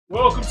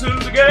Welcome to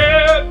the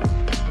G.A.B.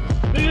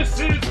 This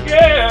is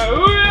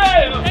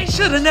G.A.B. They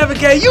should have never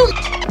gave you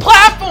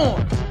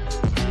platform.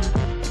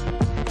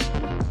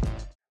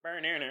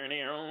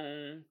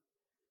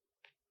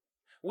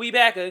 We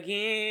back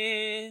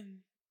again.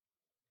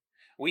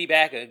 We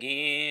back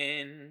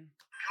again.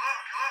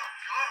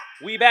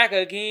 We back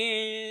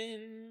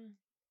again.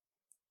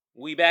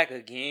 We back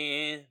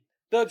again.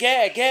 The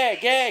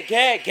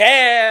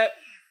G.A.B.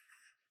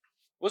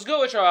 What's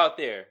good with y'all out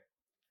there?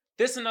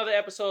 This is another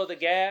episode of the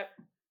G.A.B.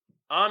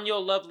 I'm your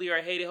lovely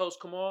or hated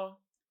host, Kamal,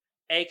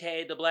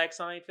 a.k.a. the Black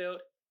Seinfeld,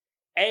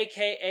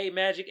 a.k.a.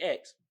 Magic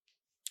X.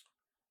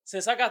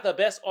 Since I got the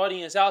best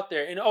audience out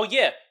there, and oh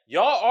yeah,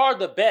 y'all are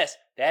the best.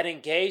 That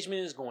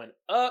engagement is going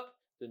up.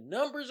 The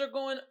numbers are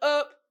going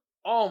up.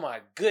 Oh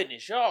my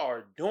goodness, y'all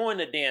are doing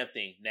the damn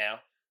thing. Now,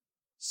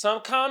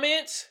 some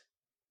comments,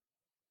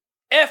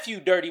 F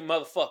you dirty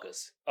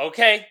motherfuckers,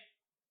 okay?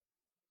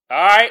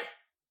 Alright?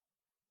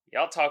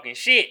 Y'all talking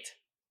shit.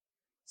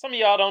 Some of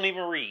y'all don't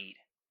even read.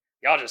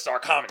 Y'all just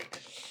start commenting.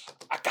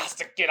 I got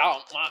to get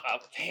out my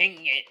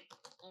opinion.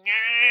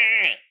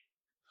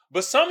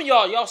 But some of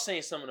y'all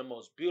saying some of the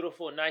most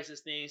beautiful,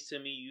 nicest things to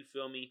me, you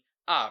feel me?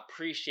 I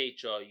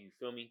appreciate y'all, you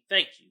feel me?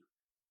 Thank you.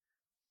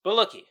 But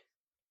look it.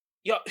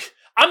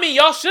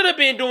 Y'all should have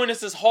been doing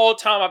this whole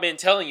time. I've been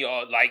telling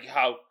y'all, like,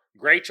 how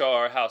great y'all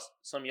are, how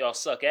some of y'all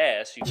suck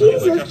ass. You feel me?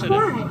 But y'all should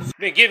have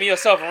been giving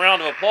yourself a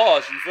round of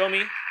applause, you feel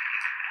me?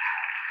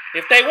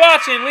 If they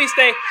watching, at least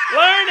they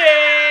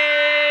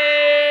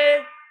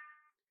learning.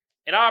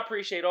 And I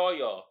appreciate all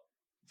y'all.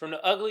 From the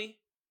ugly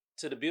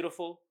to the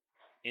beautiful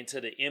and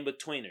to the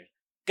in-betweeners.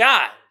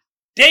 God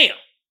damn.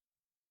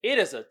 It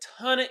is a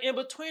ton of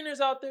in-betweeners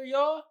out there,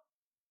 y'all.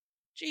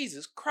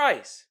 Jesus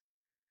Christ.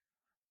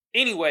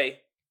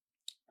 Anyway,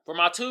 for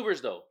my tubers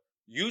though,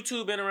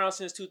 YouTube been around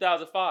since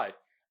 2005.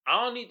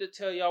 I don't need to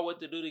tell y'all what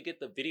to do to get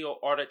the video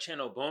art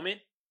channel booming.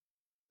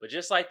 But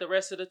just like the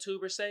rest of the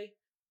tubers say,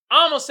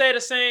 I'm going to say the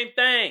same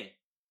thing.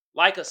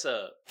 Like a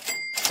sub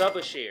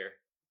a share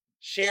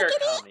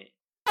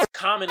a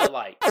comment a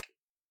like.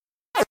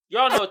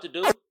 Y'all know what to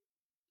do.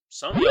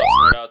 Some of y'all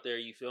smart out there,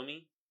 you feel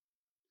me?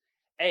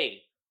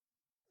 Hey,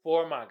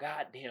 for my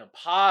goddamn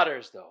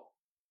potters though,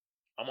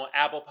 I'm on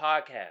Apple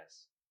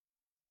Podcasts.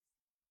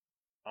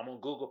 I'm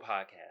on Google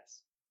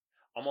Podcasts.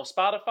 I'm on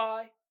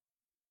Spotify.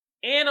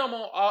 And I'm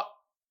on,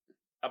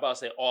 I'm about to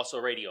say also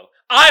radio.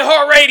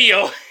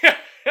 iHeartRadio.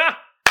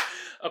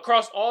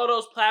 Across all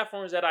those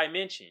platforms that I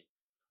mentioned,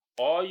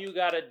 all you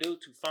gotta do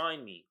to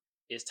find me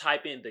is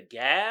type in the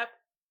G.A.B.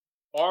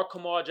 or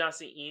Kamal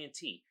Johnson ENT.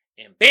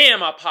 And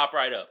bam, I pop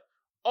right up.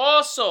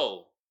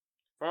 Also,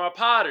 for my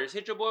potters,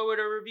 hit your boy with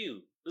a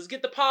review. Let's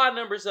get the pod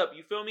numbers up,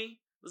 you feel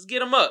me? Let's get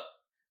them up.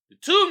 The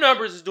tube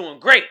numbers is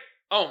doing great.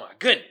 Oh my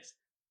goodness.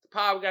 The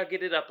pod, we gotta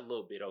get it up a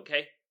little bit,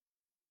 okay?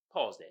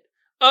 Pause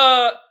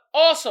that.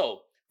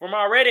 Also, for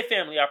my Reddit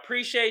family, I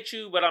appreciate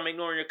you, but I'm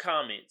ignoring your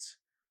comments.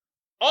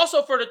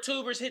 Also, for the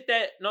tubers, hit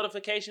that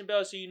notification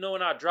bell so you know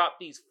when I drop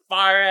these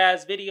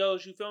fire-ass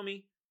videos, you feel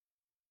me?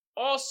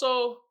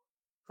 Also,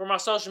 for my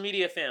social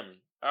media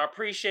family, I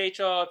appreciate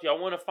y'all. If y'all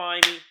want to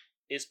find me,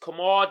 it's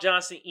Kamal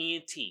Johnson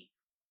ENT.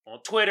 On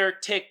Twitter,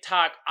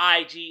 TikTok,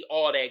 IG,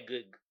 all that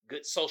good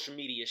social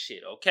media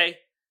shit, okay?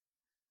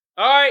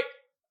 Alright.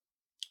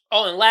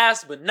 Oh, and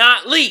last but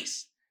not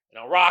least, and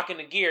I'm rocking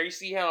the gear. You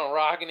see how I'm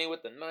rocking it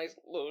with the nice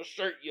little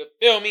shirt, you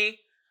feel me?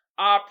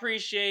 I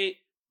appreciate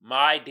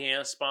my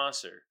damn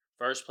sponsor,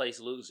 First Place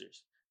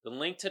Losers. The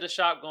link to the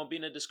shop gonna be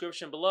in the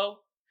description below.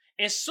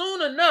 And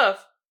soon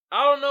enough,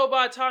 I don't know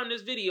by the time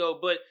this video,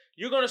 but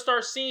you're gonna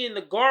start seeing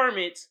the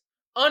garments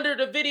under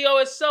the video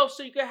itself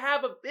so you can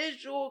have a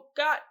visual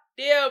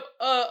goddamn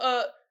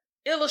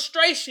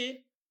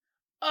illustration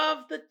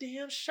of the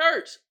damn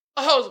shirts.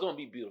 Oh, it's gonna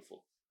be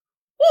beautiful.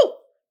 Woo!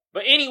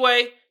 But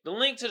anyway, the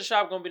link to the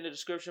shop gonna be in the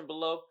description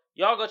below.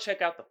 Y'all go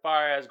check out the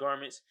fire-ass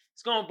garments.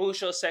 It's gonna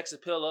boost your sex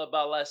appeal up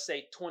by, let's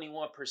say,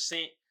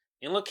 21%.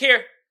 And look here,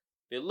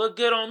 if it look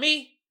good on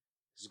me,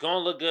 it's gonna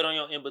look good on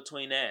your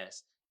in-between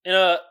ass.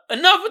 And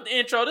enough with the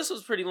intro. This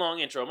was a pretty long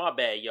intro. My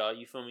bad, y'all.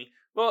 You feel me?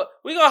 But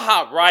we gonna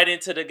hop right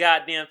into the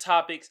goddamn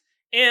topics.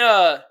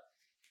 And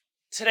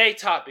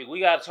today's topic, we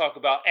gotta talk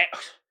about...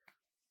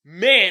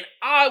 Man,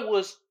 I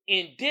was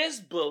in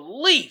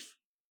disbelief.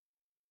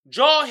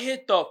 Jaw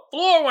hit the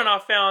floor when I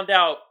found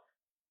out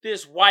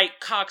this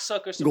white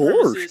cocksucker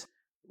supremacist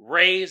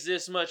raised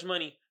this much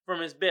money from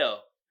his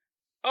bail.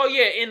 Oh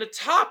yeah, and the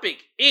topic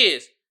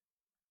is,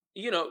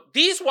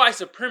 these white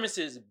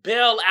supremacists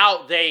bail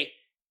out they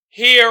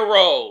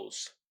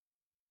heroes.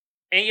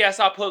 And yes,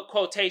 I put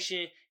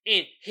quotation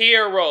in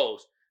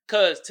heroes,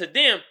 because to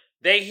them,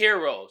 they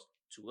heroes.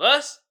 To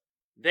us,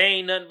 they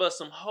ain't nothing but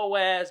some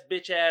hoe-ass,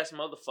 bitch-ass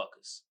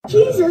motherfuckers.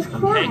 Jesus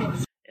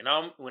Christ.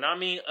 And when I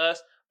mean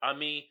us, I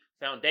mean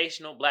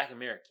foundational Black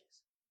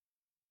Americans.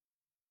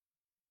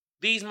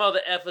 These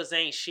mother effers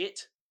ain't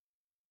shit.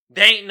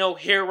 They ain't no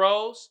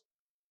heroes.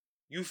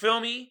 You feel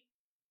me?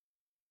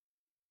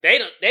 They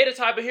the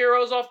type of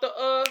heroes off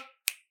the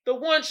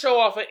one show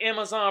off of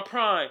Amazon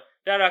Prime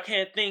that I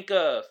can't think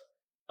of.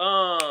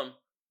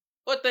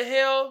 what the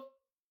hell?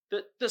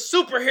 The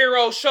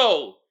superhero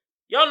show.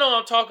 Y'all know what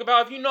I'm talking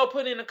about. If you know,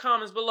 put it in the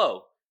comments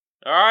below.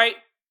 All right?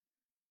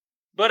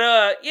 But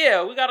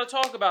yeah, we got to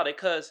talk about it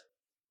because,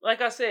 like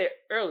I said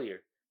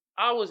earlier,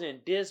 I was in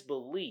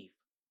disbelief.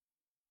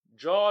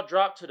 Jaw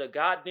dropped to the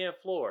goddamn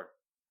floor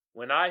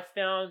when I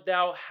found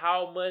out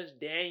how much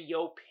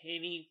Daniel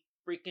Penny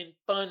freaking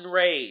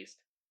fundraised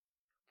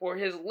for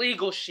his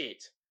legal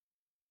shit.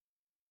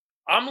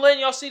 I'm letting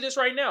y'all see this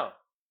right now.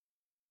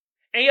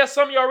 And yes,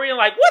 some of y'all reading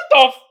like,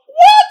 what?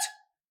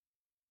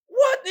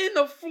 What in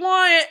the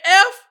flying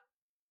F?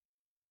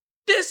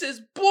 This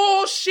is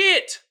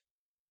bullshit.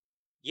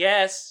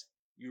 Yes,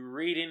 you're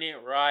reading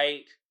it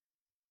right.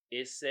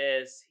 It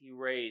says he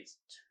raised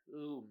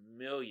 $2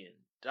 million.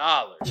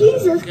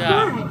 Jesus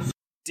God Christ.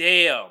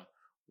 damn.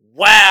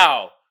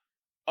 Wow.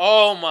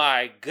 Oh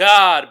my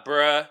God,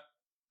 bruh.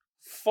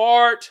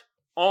 Fart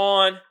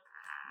on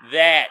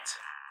that.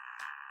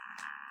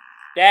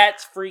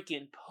 That's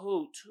freaking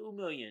poo. $2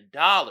 million.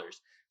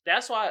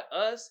 That's why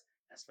us,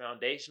 as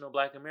foundational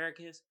Black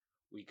Americans,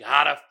 we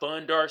gotta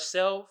fund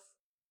ourselves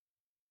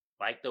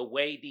like the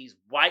way these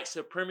white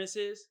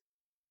supremacists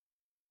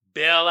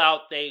bail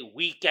out they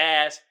weak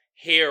ass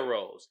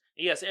heroes.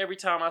 Yes, every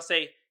time I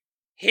say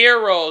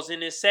heroes in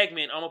this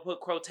segment, I'm gonna put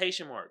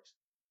quotation marks.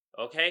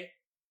 Okay?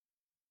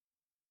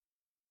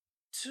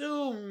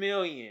 2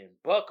 million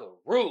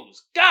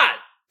buckaroos. God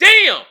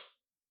damn!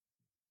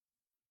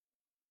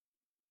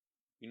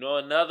 You know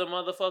another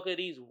motherfucker,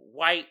 these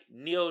white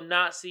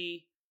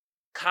neo-Nazi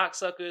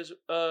cocksuckers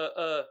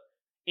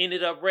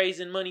ended up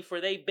raising money for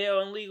they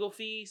bail and legal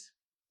fees?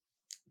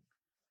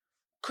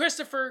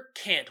 Christopher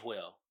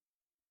Cantwell.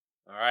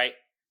 Alright?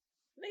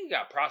 I think he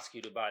got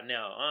prosecuted by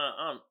now.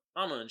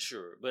 I'm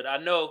unsure. But I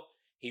know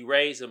he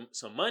raised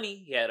some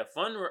money. He had a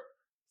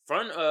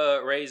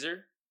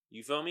fundraiser.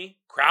 You feel me?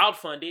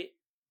 Crowdfunded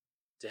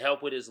to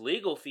help with his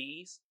legal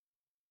fees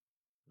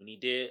when he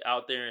did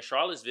out there in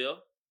Charlottesville.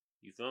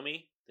 You feel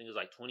me? I think it was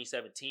like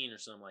 2017 or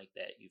something like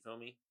that. You feel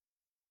me?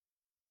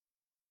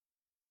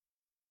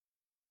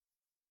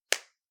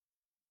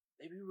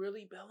 They be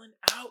really bailing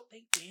out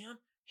they damn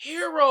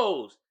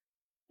heroes.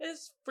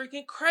 It's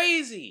freaking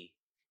crazy.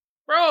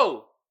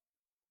 Bro.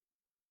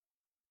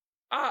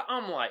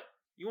 I'm like,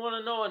 you want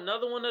to know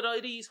another one of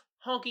these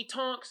honky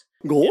tonks?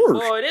 Gorge.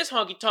 Boy, this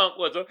honky tonk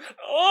was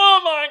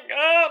oh my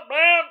God,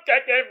 man, I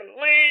can't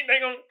believe they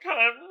gonna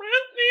try and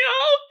rent me.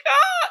 Oh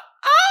God,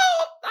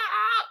 oh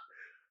stop.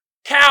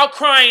 Cal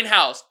Crying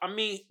House.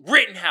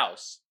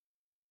 Rittenhouse.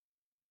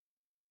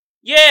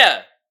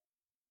 Yeah.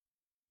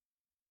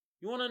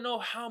 You want to know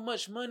how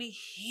much money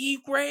he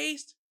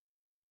raised?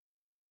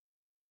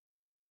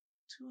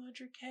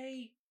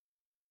 $200K.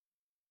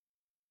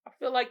 I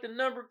feel like the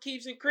number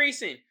keeps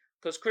increasing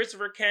because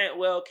Christopher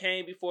Cantwell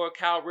came before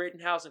Kyle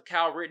Rittenhouse and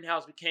Kyle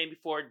Rittenhouse became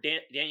before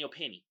Daniel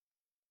Penny.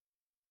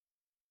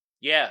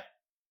 Yeah.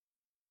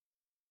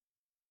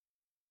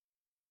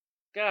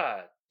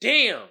 God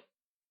damn.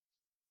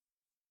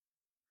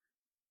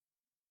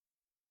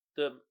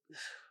 The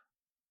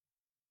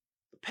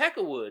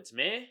Peckerwoods,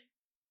 man.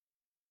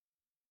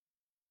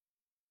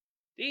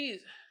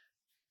 These,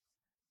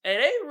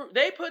 and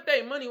they put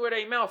their money where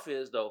their mouth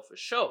is, though, for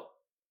sure.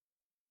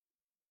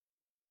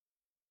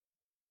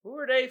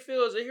 Who they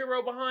feel is a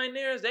hero behind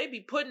theirs, they be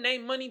putting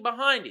their money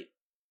behind it.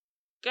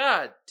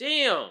 God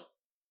damn.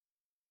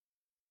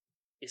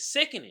 It's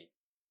sickening.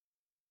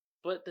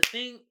 But the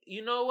thing,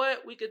 you know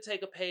what? We could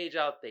take a page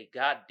out their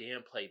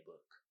goddamn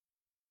playbook.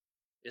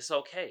 It's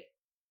okay.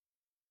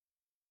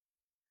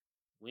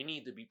 We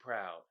need to be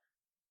proud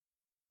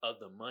of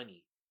the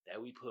money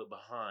that we put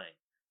behind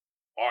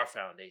our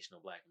foundational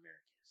Black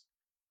Americans.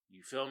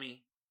 You feel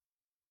me?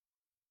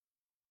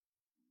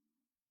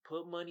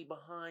 Put money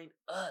behind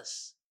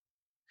us.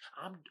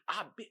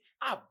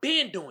 I've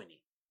been doing it.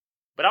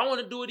 But I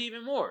want to do it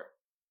even more.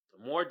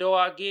 The more dough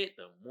I get,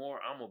 the more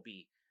I'm going to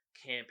be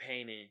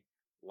campaigning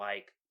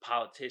like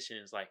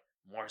politicians like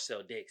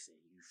Marcel Dixon.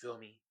 You feel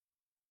me?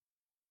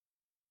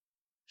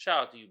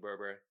 Shout out to you, bro.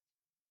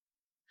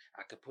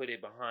 I could put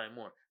it behind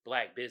more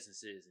Black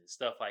businesses and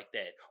stuff like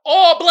that.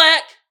 All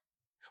Black!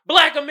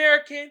 Black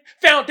American!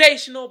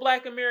 Foundational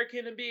Black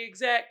American to be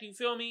exact. You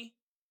feel me?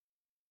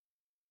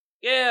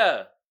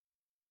 Yeah.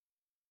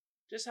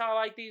 Just how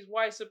like these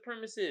white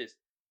supremacists,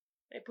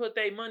 they put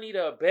their money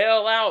to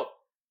bail out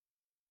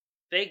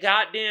they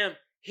goddamn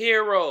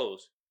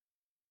heroes.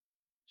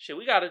 Shit,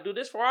 we gotta do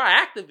this for our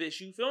activists,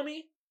 you feel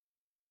me?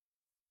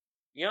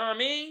 You know what I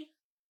mean?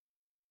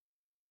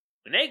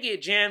 When they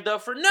get jammed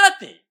up for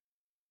nothing.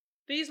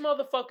 These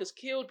motherfuckers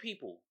killed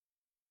people.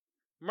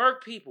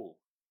 Murked people.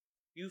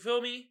 You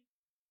feel me?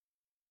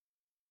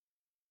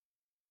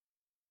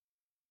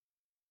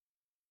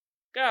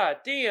 God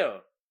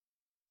damn.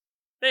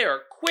 They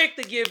are quick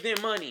to give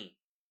them money.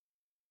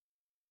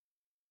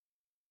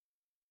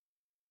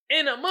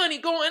 And the money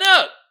going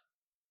up.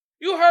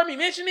 You heard me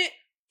mention it?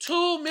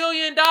 $2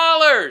 million.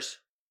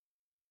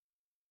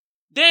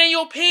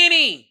 Daniel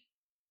Penny.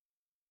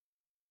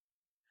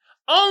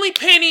 Only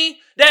Penny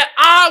that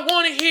I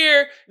want to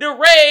hear to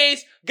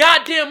raise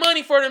goddamn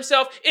money for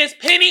themselves is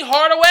Penny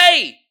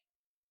Hardaway.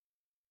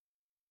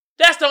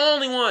 That's the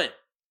only one.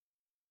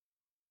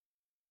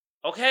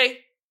 Okay?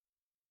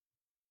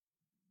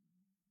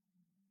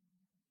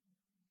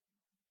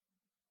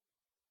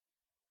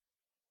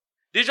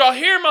 Did y'all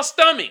hear my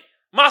stomach?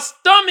 My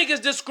stomach is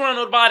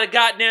disgruntled by the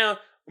goddamn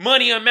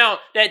money amount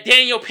that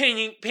Daniel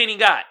Penny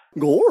got.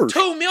 Gorge.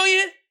 $2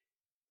 million?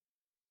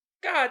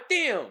 God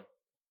damn.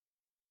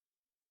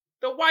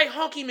 The white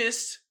honky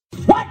mist.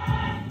 What?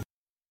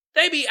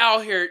 They be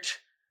out here.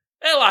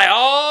 They're like,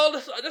 oh,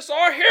 this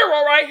our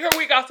hero right here.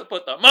 We got to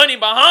put the money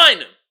behind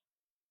him.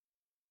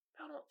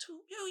 About on $2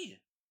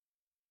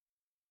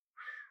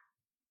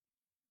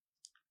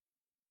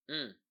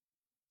 million.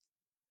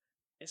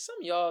 And some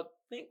of y'all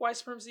think white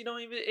supremacy don't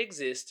even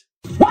exist.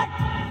 What?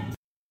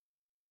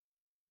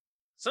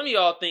 Some of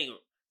y'all think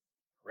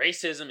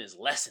racism is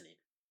lessening.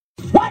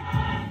 What?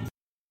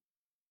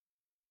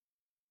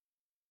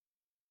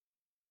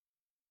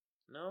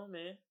 No,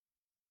 man.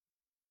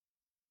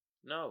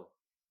 No.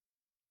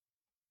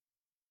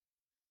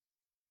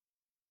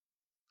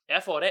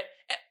 F all that.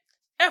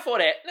 F all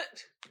that.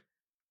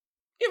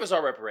 Give us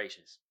our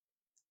reparations.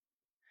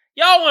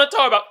 Y'all want to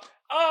talk about,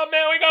 oh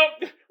man, we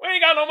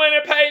ain't got no money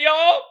to pay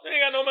y'all. We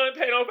ain't got no money to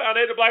pay no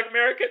foundation black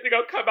Americans. They're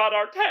going to come out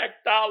our tax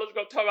dollars.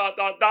 Going to talk about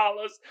our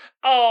dollars.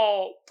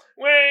 Oh,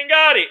 we ain't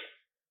got it.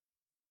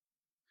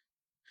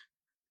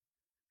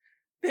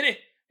 Then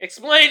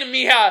explain to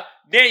me how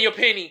Daniel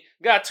Penny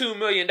got $2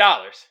 million.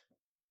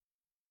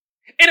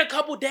 In a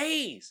couple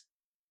days.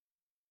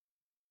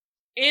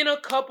 In a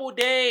couple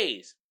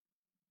days.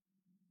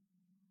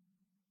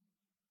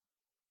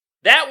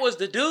 That was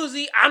the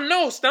doozy. I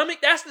know, stomach.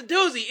 That's the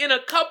doozy. In a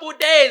couple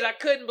days. I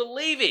couldn't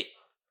believe it.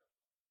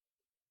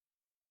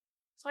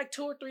 It's like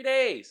 2 or 3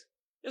 days.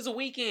 It was a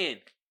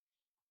weekend.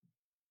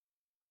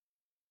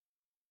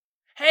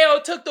 Hell,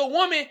 it took the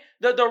woman,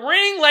 the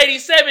ring lady,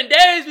 7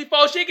 days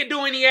before she could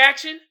do any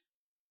action.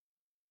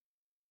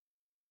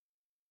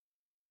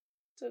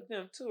 Took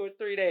them 2 or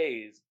 3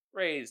 days.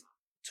 Raised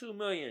 $2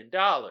 million.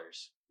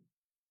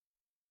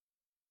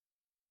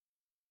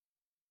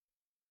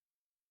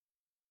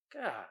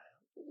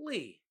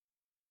 Golly.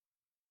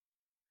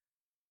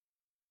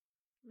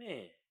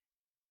 Man.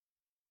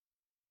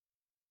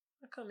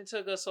 How come it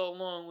took us so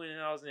long when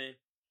I was in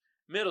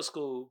middle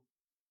school?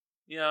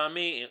 You know what I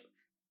mean?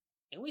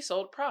 And we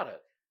sold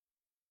product.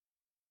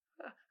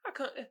 How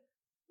come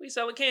we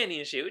selling candy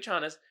and shit? We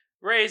trying to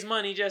raise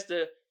money just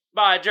to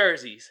buy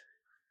jerseys.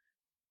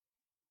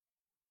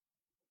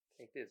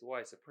 Take this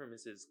white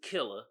supremacist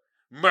killer,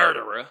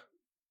 murderer.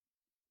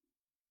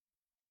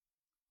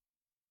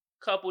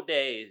 Couple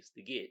days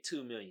to get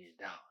 $2 million.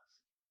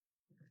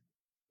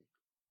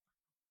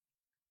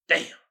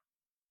 Damn.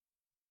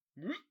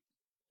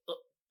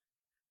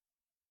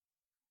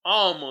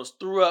 Almost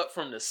threw up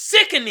from the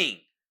sickening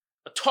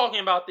of talking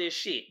about this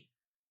shit.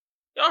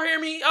 Y'all hear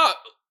me? Oh,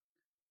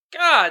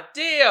 God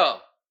damn.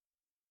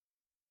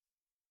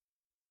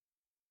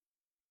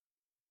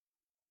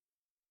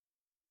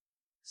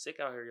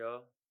 Sick out here,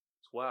 y'all.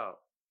 It's wild.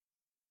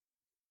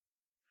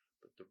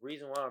 But the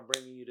reason why I'm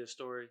bringing you this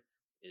story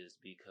is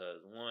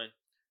because, one,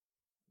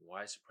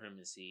 white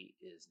supremacy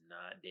is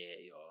not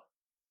dead, y'all.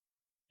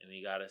 And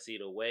we gotta see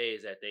the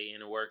ways that they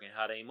interwork and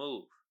how they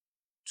move.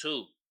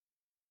 2,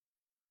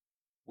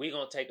 we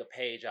gonna take a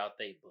page out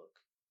they book.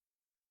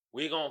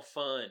 We gonna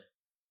fund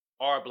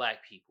our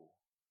black people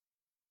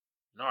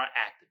and our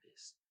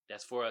activists.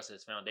 That's for us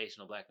as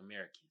foundational black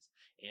Americans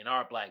and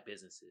our black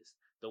businesses.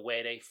 The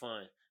way they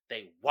fund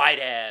they white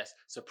ass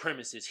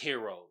supremacist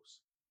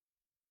heroes.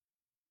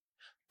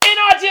 And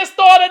I just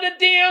thought of the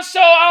damn show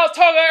I was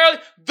talking about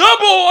earlier. The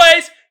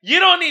Boys. You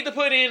don't need to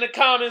put it in the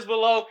comments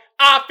below.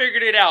 I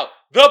figured it out.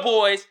 The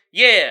Boys.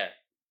 Yeah.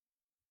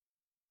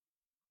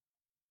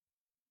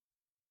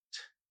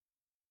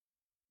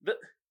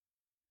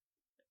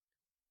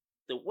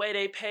 The way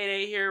they pay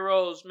their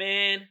heroes,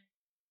 man.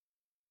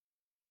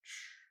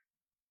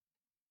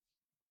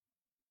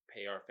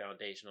 Pay our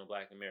foundational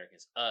black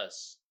Americans.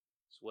 Us.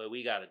 That's the way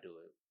we gotta do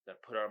it. Gotta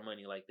put our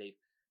money like they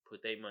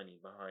put their money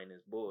behind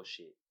this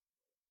bullshit.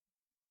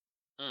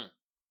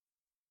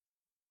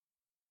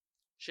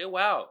 Shit,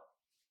 wow.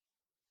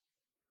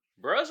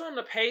 Bruh's on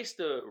the pace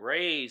to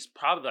raise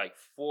probably like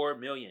 $4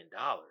 million.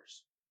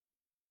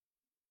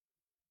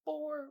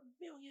 $4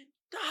 million.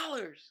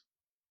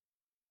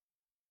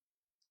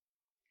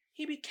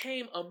 He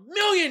became a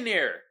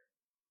millionaire.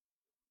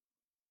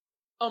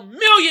 A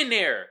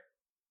millionaire.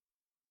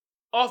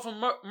 Off of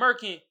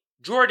murking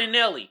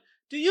Jordanelli.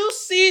 Do you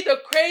see the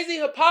crazy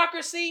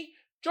hypocrisy?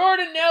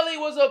 Jordanelli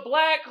was a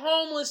black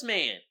homeless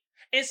man.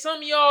 And some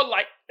of y'all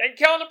like, they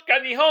killed him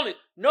because he's homeless.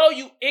 No,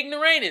 you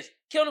ignoramus.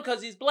 Killed him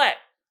because he's black.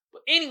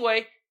 But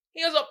anyway,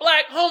 he was a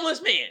black homeless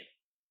man.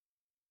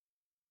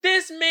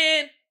 This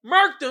man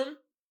murked him,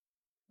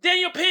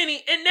 Daniel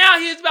Penny, and now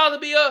he's about to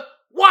be a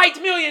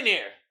white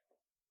millionaire.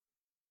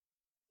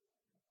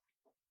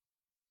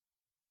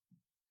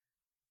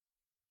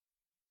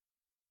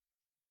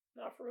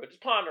 Not for real.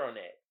 Just ponder on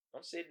that.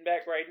 I'm sitting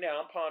back right now.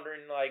 I'm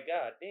pondering like,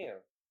 God damn.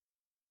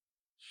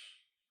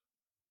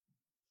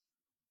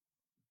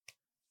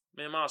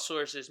 Man, my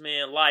sources,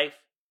 man, life,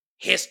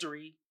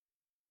 history,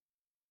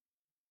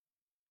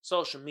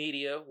 social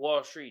media,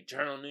 Wall Street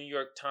Journal, New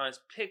York Times.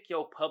 Pick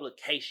your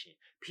publication,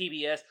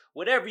 PBS,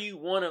 whatever you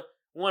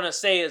wanna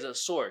say as a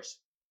source.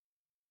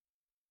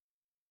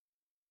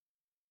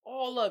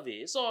 All of it.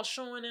 It's all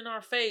showing in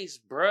our face,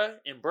 bruh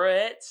and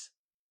bruhettes.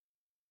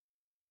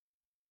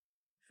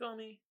 Feel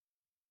me?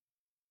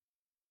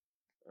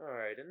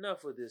 Alright,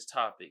 enough with this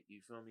topic,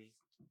 you feel me?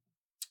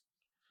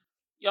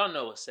 Y'all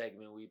know what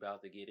segment we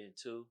about to get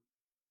into.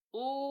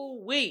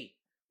 Ooh, we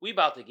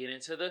about to get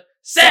into the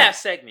SAF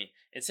segment.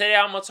 And today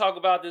I'm going to talk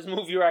about this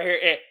movie right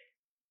here.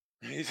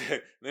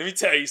 Let me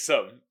tell you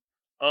something.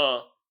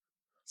 Somehow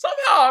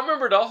I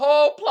remember the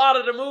whole plot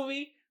of the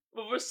movie,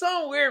 but for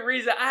some weird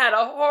reason, I had a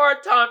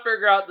hard time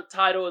figuring out the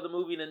title of the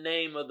movie and the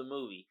name of the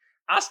movie.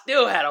 I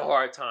still had a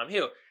hard time.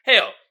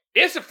 Hell,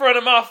 it's in front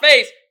of my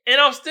face,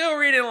 and I'm still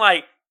reading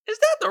like, is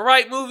that the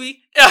right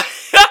movie?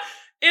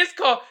 It's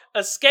called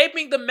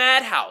Escaping the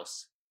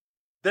Madhouse,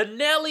 the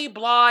Nellie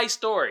Bly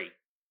story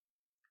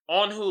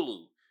on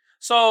Hulu.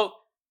 So,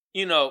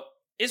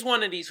 it's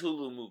one of these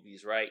Hulu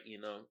movies, right?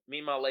 Me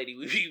and my lady,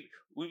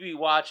 we be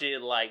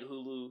watching like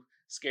Hulu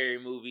scary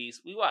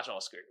movies. We watch all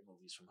scary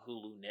movies from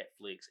Hulu,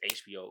 Netflix,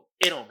 HBO.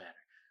 It don't matter.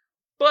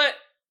 But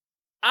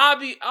I'll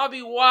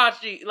be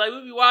watching, like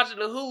we be watching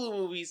the Hulu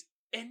movies,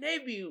 and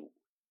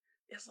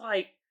it's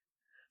like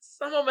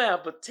some of them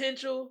have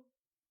potential,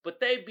 but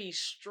they be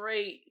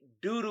straight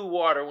doo-doo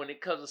water when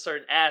it comes to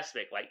certain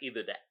aspect. Like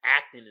either the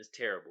acting is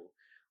terrible,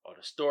 or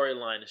the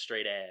storyline is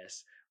straight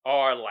ass,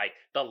 or like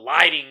the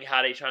lighting,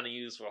 how they trying to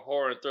use for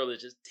horror and thriller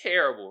is just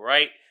terrible,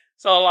 right?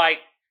 So like,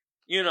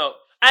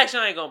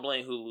 actually I ain't gonna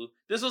blame Hulu.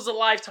 This was a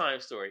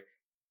Lifetime story.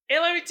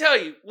 And let me tell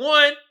you,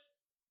 one,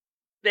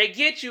 they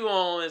get you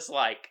on, it's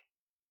like,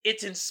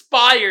 it's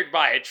inspired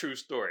by a true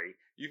story.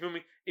 You feel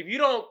me? If you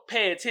don't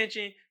pay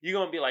attention, you're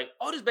going to be like,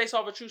 oh, this is based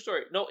off a true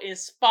story. No,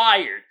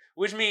 inspired.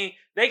 Which means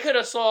they could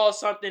have saw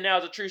something that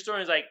was a true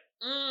story and it's like,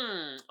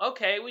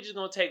 okay, we're just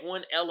going to take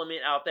one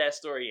element out that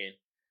story and,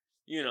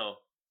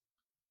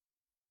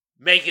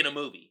 make it a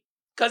movie.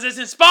 Because it's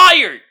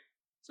inspired.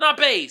 It's not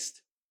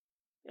based.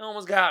 You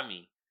almost got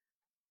me.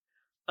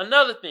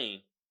 Another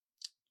thing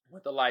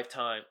with the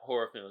Lifetime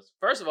horror films.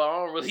 First of all,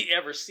 I don't really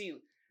ever see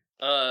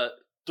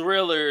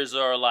thrillers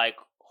or like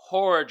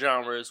horror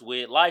genres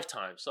with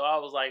Lifetime. So I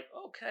was like,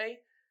 okay,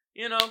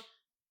 and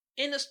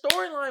the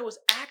storyline was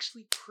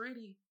actually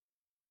pretty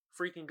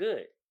freaking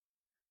good.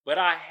 But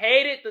I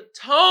hated the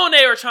tone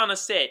they were trying to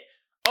set.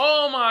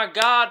 Oh my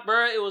God,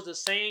 bro. It was the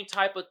same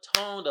type of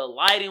tone. The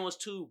lighting was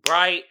too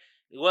bright.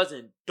 It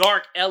wasn't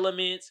dark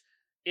elements.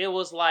 It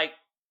was like,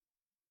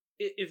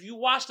 if you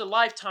watch the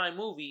Lifetime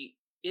movie,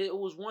 it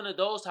was one of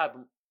those type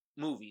of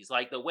movies.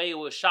 Like the way it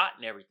was shot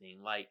and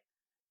everything. Like,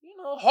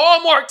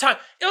 Hallmark time.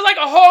 It was like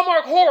a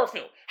Hallmark horror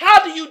film.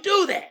 How do you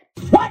do that?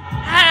 What?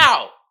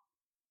 How?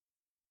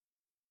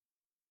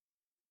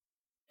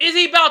 Is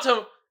they about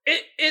to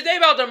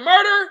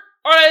murder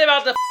or are they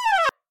about to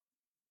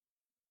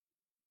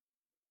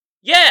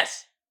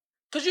Yes.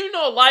 Because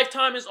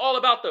Lifetime is all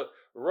about the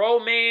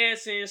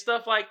romance and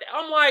stuff like that.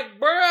 I'm like,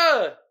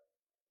 bruh.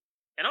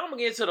 And I'm going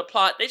to get into the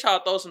plot. They try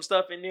to throw some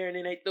stuff in there and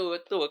then they threw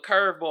a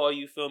curveball,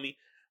 you feel me?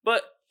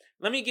 But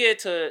let me get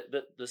to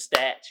the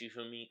stats, you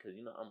feel me? Because,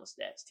 I'm a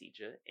stats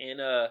teacher. And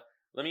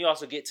let me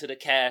also get to the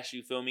cast,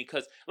 you feel me?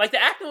 Because, like, the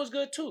acting was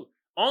good, too.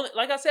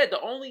 Like I said, the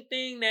only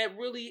thing that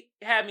really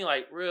had me,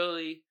 like,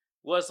 really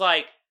was,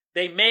 like,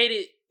 they made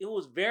it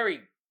was very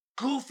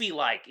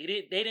goofy-like.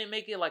 They didn't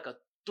make it, like, a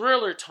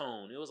thriller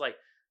tone. It was, like,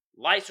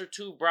 lights are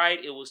too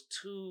bright. It was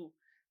too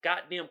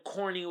goddamn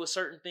corny with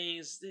certain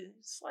things.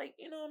 It's like,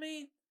 you know what I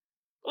mean?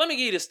 Let me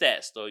give you the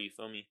stats, though, you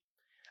feel me?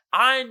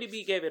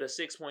 IMDb gave it a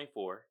 6.4.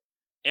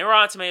 And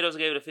Rotten Tomatoes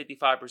gave it a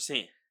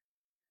 55%.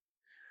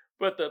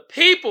 But the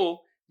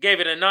people gave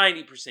it a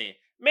 90%.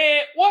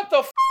 Man, what the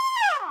f***?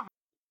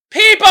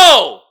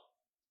 People!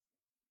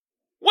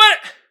 What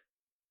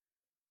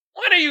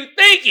are you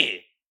thinking?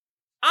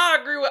 I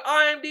agree with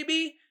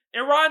IMDb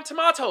and Rotten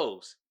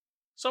Tomatoes.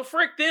 So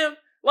frick them.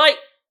 Like,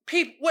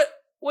 people,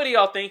 what are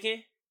y'all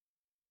thinking?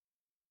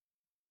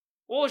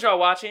 What was y'all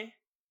watching?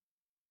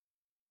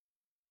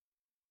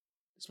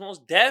 It's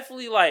most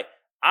definitely like,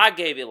 I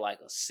gave it like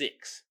a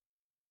 6.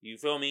 You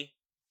feel me?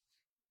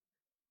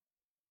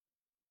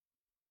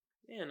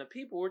 Man, the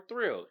people were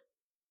thrilled.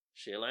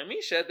 Shit, let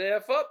me shut the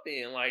F up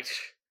then. Like,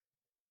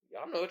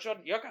 y'all know what y'all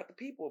got the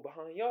people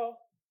behind y'all.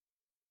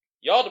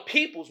 Y'all the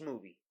people's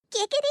movie.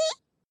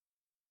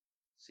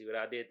 See what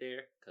I did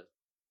there? Because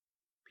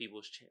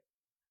people's champ.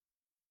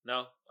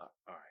 No?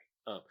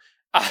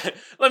 Alright.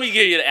 Let me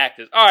give you the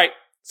actors. Alright.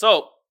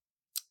 So,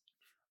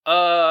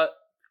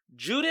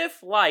 Judith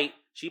Light,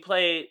 she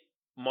played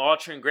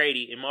Maltron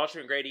Grady. And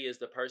Maltron Grady is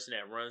the person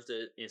that runs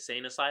the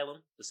insane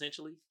asylum,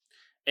 essentially.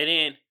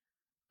 And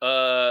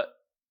then,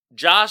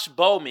 Josh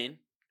Bowman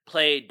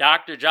played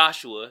Dr.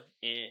 Joshua.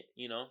 And,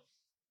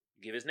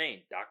 give his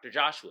name, Dr.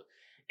 Joshua.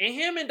 And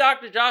him and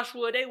Dr.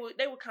 Joshua, they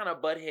were kind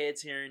of butt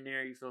heads here and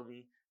there, you feel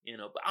me? You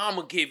know, but I'm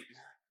gonna give you,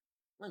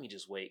 let me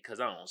just wait, because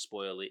I don't want to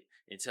spoil it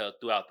until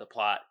throughout the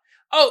plot.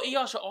 Oh, and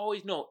y'all should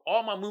always know,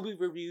 all my movie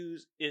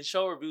reviews and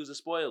show reviews are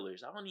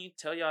spoilers. I don't need to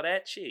tell y'all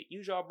that shit.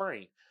 Use y'all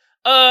brain.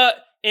 And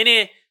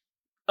then,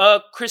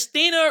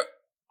 Christina,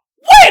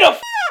 wait a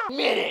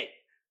minute!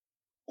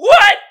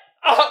 What?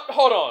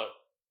 Hold on.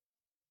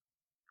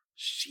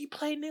 She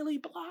played Nellie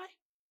Bly?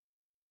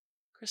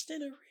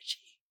 Christina Ricci?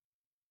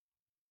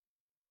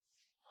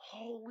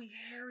 Holy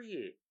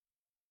Harriet.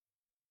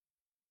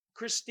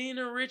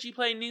 Christina Ricci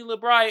played Nellie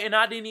Bly, and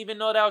I didn't even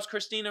know that was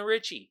Christina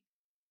Ricci.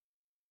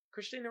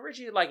 Christina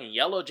Ricci is like in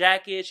Yellow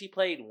Jacket. She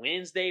played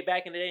Wednesday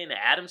back in the day in the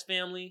Addams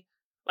Family.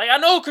 Like, I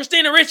know who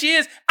Christina Ricci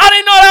is. I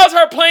didn't know that was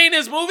her playing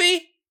this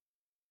movie.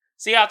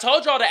 See, I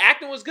told y'all the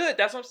acting was good.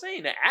 That's what I'm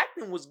saying. The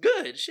acting was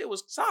good. Shit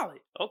was solid.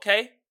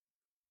 Okay.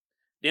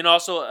 Then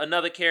also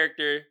another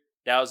character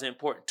that was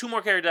important. Two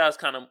more characters that was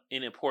kind of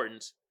in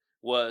importance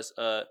was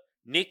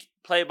Nick,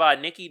 played by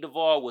Nikki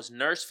Duvall, was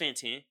Nurse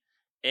Fenton,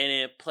 and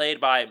then played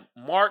by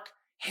Mark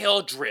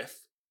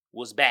Heldriff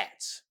was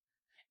Bats.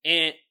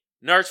 And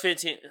Nurse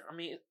Fenton, I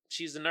mean,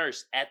 she's a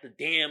nurse at the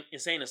damn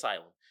insane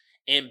asylum.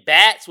 And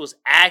Bats was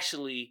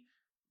actually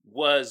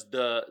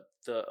the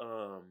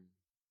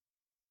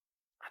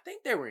I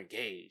think they were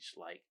engaged,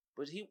 like,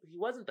 but he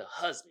wasn't the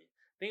husband.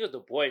 I think it was the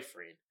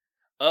boyfriend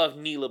of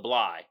Neela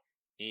Bly.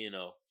 You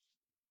know,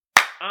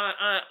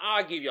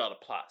 I'll give y'all the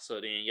plot so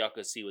then y'all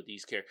can see what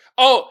these characters.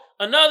 Oh,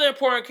 another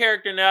important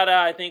character now that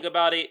I think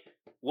about it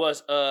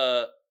was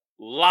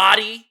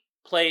Lottie,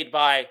 played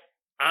by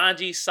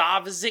Angie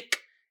Savazic,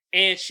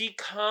 and she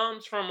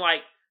comes from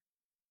like.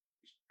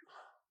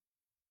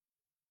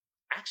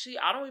 Actually,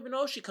 I don't even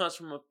know if she comes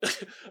from a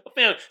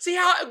family. See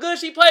how good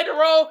she played the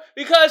role?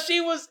 Because she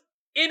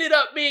ended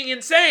up being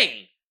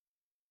insane.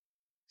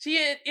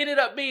 She ended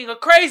up being a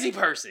crazy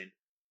person.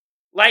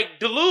 Like,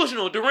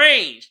 delusional,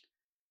 deranged.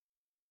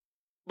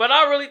 But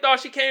I really thought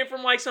she came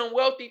from, like, some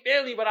wealthy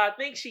family, but I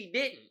think she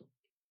didn't.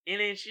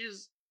 And then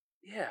she's,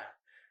 yeah.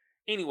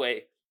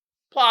 Anyway,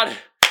 plot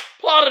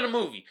of the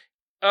movie.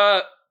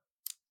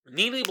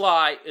 Neely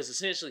Bly is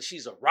essentially,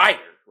 she's a writer,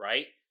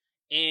 right?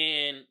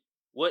 And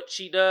what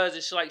she does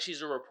is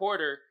she's a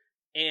reporter,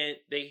 and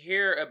they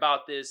hear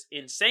about this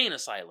insane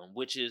asylum,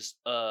 which is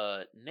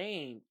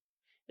named.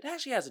 It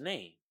actually has a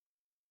name,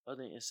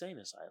 other than insane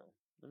asylum.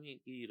 Let me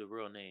give you the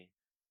real name.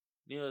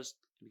 Neil's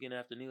beginning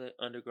after Neil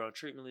underground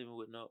treatment, living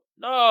with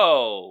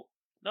no.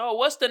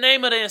 What's the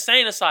name of the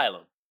insane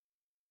asylum?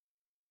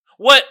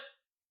 What?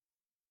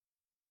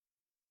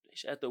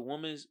 At the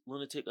Women's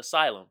Lunatic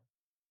Asylum.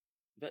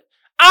 But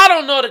I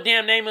don't know the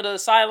damn name of the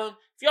asylum.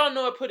 If y'all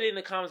know it, put it in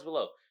the comments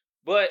below.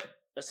 But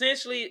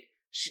essentially,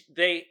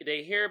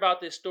 they hear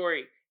about this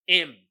story,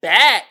 and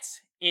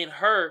Bats and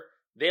her,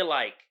 they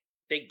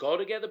go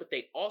together, but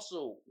they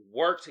also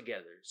work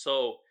together.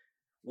 So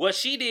what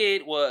she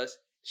did was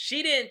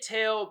she didn't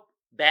tell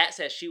Bats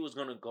that she was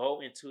gonna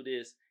go into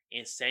this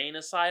insane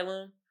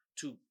asylum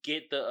to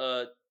get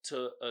the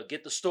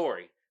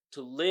story,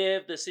 to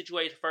live the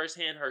situation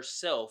firsthand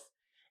herself,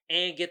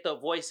 and get the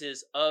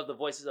voices of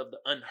the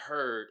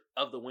unheard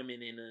of the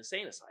women in the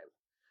insane asylum.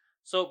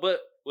 So, but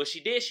what she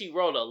did, she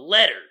wrote a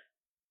letter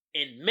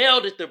and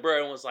mailed it to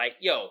Bird and was like,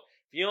 "Yo,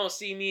 if you don't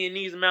see me in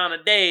these amount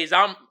of days,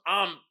 I'm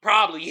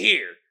probably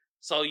here."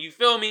 So you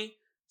feel me?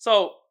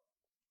 So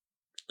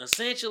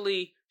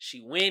essentially,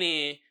 she went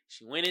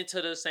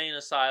into the insane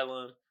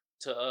asylum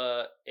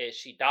and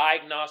she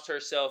diagnosed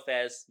herself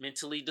as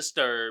mentally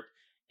disturbed.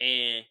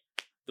 And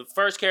the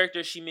first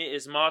character she met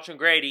is Maltron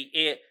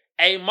Grady.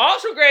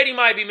 Maltron Grady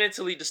might be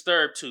mentally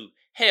disturbed too.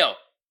 Hell,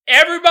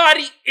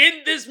 everybody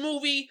in this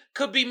movie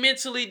could be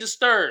mentally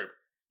disturbed.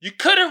 You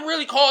could have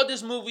really called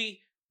this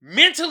movie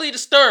Mentally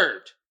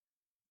Disturbed.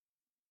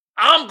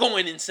 I'm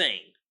going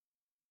insane.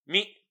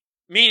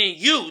 Meaning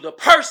you, the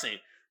person,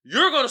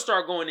 you're going to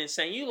start going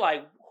insane. You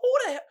like,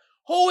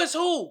 who is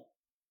who?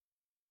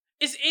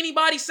 Is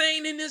anybody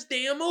sane in this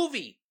damn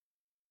movie?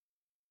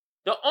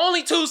 The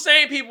only two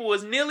sane people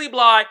was Nellie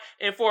Bly,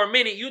 and for a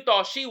minute you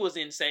thought she was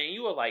insane.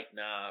 You were like,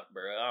 nah,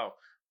 bro,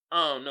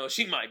 I don't know.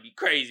 She might be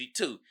crazy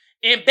too.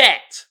 And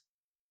Bat.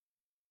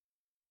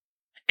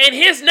 And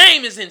his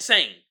name is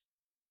insane.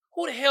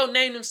 Who the hell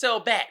named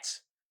himself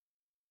Bats?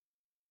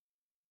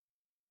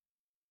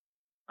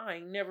 I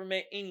ain't never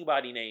met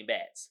anybody named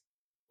Bats.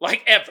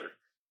 Like, ever.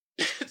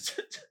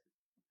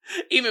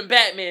 Even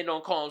Batman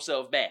don't call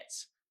himself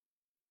Bats.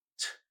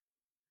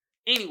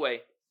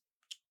 Anyway,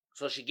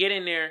 so she get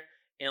in there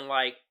and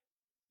like,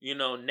 you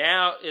know,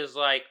 now is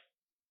like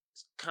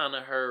kind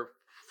of her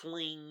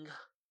fling,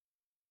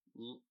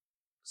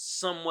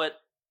 somewhat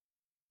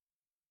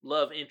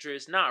love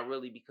interest. Not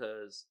really,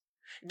 because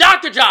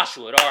Dr.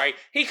 Joshua, all right,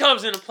 he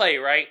comes into play,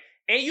 right?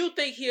 And you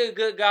think he a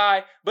good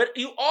guy, but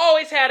you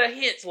always had a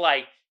hint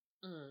like,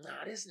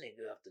 nah, this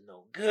nigga up to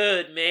no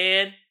good,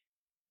 man.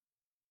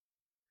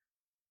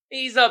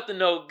 He's up to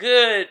no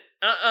good.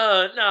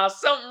 Nah,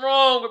 something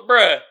wrong with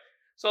bruh.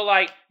 So,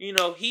 like, you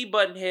know, he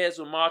button heads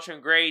with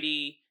Maltron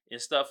Grady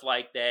and stuff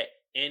like that.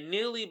 And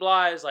Neely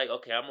Bly is like,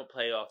 okay, I'm gonna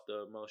play off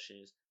the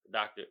emotions.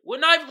 Doctor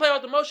would not even play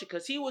off the emotion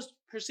because he was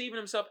perceiving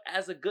himself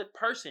as a good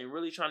person,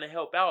 really trying to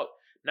help out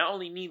not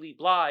only Neely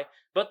Bly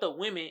but the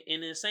women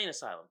in the insane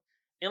asylum.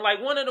 And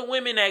like one of the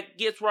women that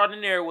gets brought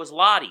in there was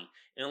Lottie.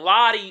 And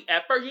Lottie,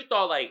 at first you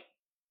thought like,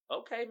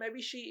 okay,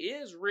 maybe she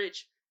is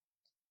rich.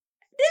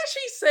 Then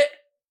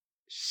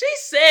she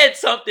said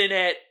something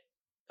that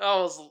I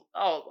was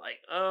like,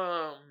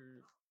 I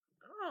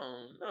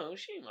don't know,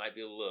 she might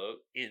be a little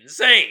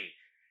insane.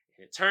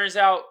 And it turns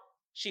out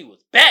she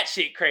was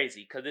batshit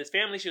crazy because this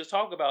family she was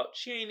talking about,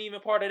 she ain't even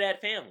part of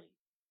that family.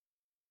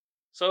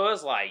 So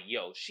it's like,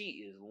 yo, she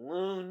is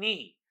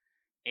loony.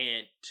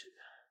 And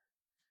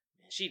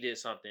she did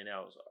something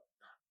else.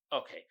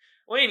 Okay.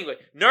 Well, anyway,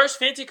 Nurse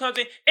Fenton comes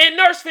in. And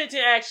Nurse Fenton,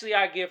 actually,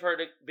 I give her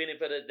the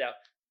benefit of the doubt.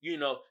 You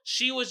know,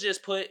 she was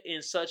just put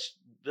in such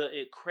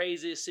the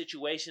craziest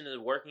situation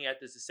of working at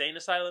this insane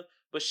asylum.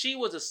 But she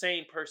was a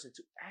sane person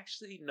to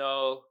actually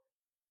know.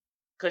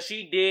 Because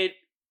she did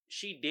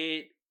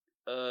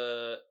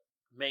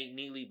make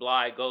Neely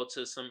Bly go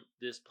to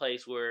this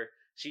place where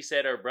she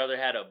said her brother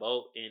had a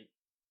boat, and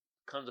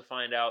come to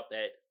find out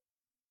that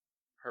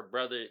her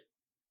brother,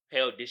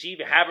 hell, did she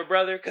even have a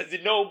brother? Because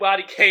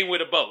nobody came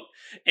with a boat,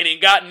 and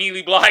it got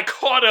Neely Bly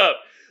caught up.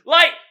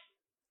 Like,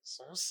 that's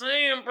what I'm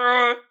saying,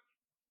 bro.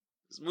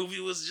 This movie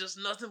was just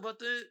nothing but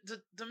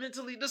the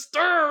mentally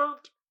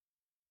disturbed.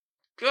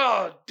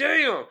 God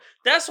damn.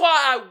 That's why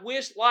I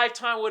wish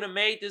Lifetime would have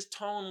made this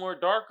tone more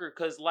darker.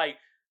 Because, like,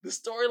 the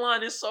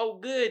storyline is so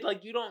good.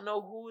 Like, you don't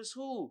know who is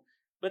who.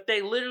 But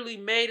they literally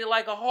made it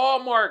like a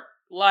Hallmark.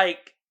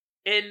 Like,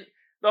 and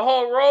the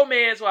whole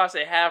romance, well, I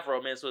say half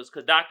romance, was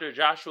because Dr.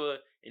 Joshua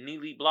and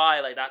Neely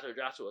Bly, like, Dr.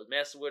 Joshua was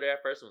messing with her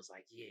at first and was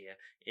like, yeah.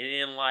 And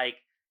then, like,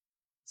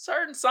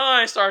 certain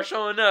signs start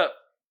showing up.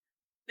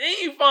 Then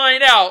you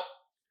find out,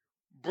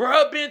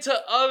 bruh been to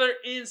other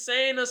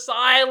insane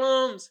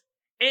asylums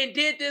and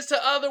did this to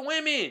other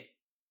women.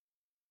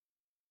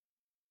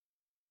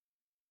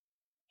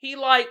 He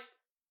what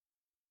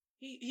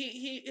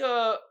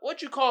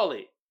you call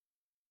it?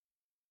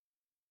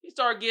 He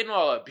started getting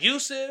all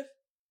abusive.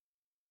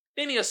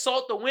 Then he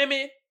assault the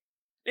women.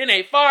 Then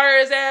they fire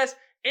his ass.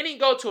 And he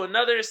go to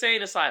another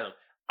insane asylum.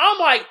 I'm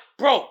like,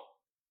 bro,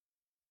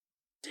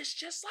 this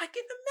just like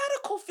in the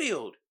medical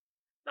field.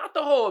 Not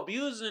the whole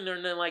abusing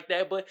or nothing like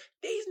that, but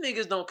these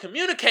niggas don't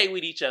communicate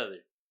with each other.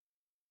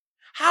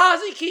 How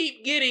does he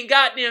keep getting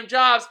goddamn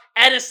jobs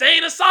at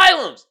insane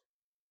asylums?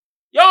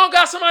 Y'all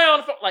got somebody on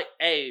the phone like,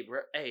 hey,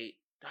 bro, hey,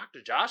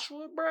 Dr.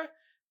 Joshua, bro,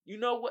 you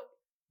know what?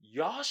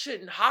 Y'all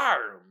shouldn't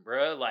hire him,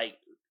 bro. Like,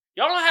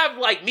 y'all don't have,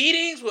 like,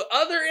 meetings with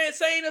other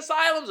insane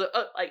asylums or,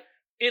 like,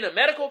 in the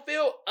medical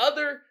field,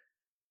 other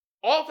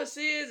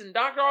offices and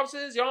doctor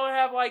offices. Y'all don't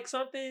have, like,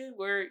 something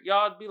where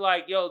y'all be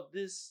like, yo,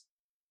 this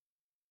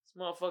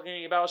motherfucker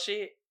ain't about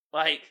shit.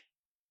 Like,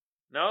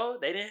 no,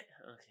 they didn't?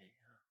 Okay.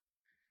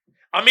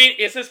 I mean,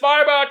 it's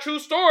inspired by a true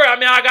story. I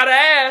mean, I gotta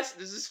ask.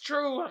 This is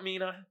true. I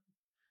mean,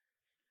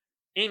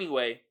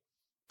 anyway,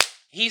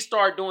 he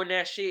started doing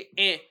that shit.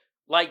 And,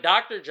 like,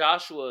 Dr.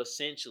 Joshua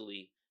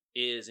essentially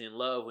is in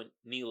love with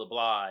Neela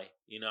Bly.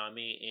 You know what I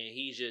mean? And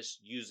he's just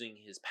using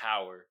his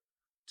power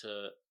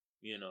to,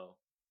 you know,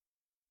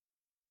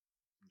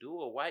 do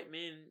what white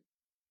men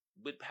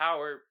with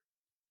power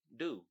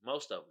do.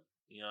 Most of them.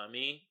 You know what I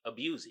mean?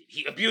 Abuse it.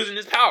 He abusing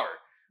his power.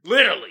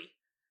 Literally.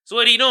 So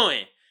what he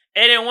doing?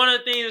 And then one of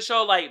the things that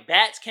showed, like,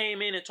 Bats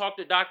came in and talked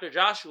to Dr.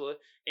 Joshua.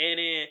 And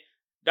then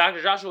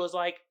Dr. Joshua was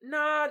like,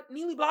 nah,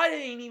 Neely Bly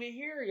ain't even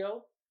here,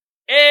 yo.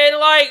 And,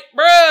 like,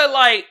 bruh,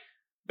 like,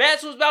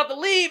 Bats was about to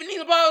leave. And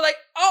Neely Bly was like,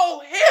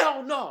 oh,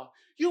 hell no.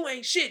 You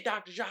ain't shit,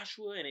 Dr.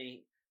 Joshua. And then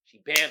she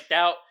bamped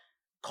out.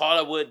 Caught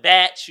up with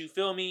Bats, you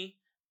feel me?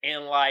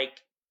 And,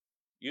 like,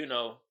 you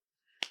know,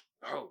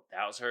 bro,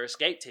 that was her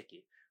escape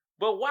ticket.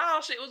 But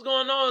while shit was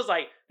going on, it was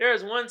like,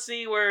 there's one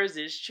scene where it's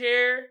this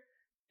chair,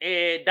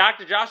 and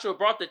Dr. Joshua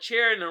brought the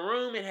chair in the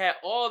room and had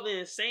all the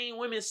insane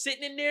women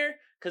sitting in there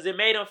because it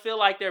made them feel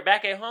like they're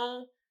back at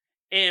home.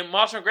 And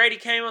Marshall Grady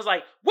came and was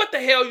like, what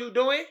the hell you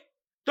doing?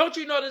 Don't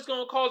you know this is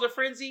going to cause a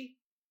frenzy?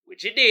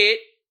 Which it did.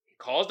 It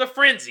caused a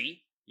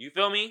frenzy. You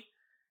feel me?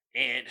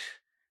 And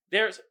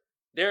there's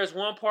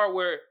one part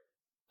where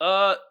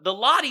the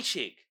Lottie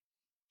chick,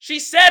 she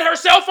set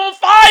herself on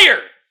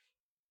fire.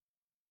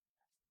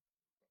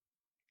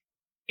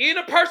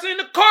 Even the person in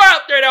the car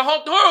out there that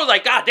honked the horn was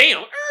like, God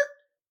damn.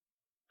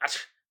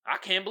 I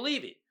can't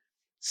believe it.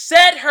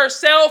 Set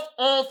herself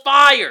on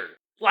fire.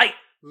 Like,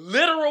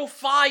 literal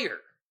fire.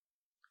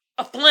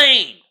 A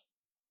flame.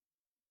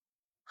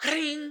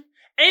 And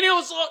it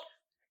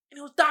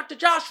was Dr.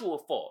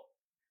 Joshua's fault.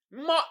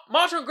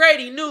 Marshall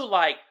Grady knew,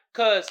 like,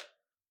 cause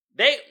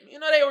they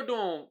were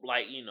doing,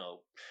 like,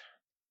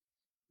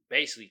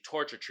 basically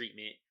torture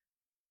treatment.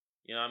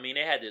 You know what I mean?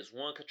 They had this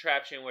one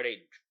contraption where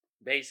they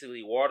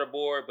basically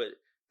waterboard, but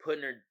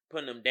putting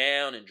them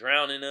down and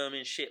drowning them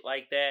and shit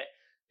like that.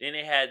 Then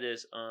they had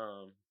this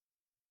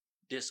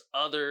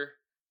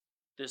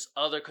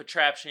other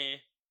contraption.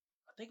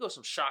 I think it was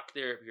some shock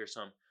therapy or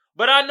something.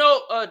 But I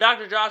know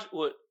Dr. Josh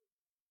would.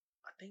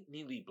 I think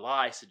Neely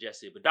Bly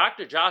suggested, but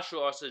Dr.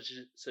 Joshua also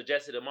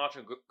suggested to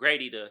Marshall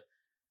Grady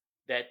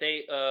that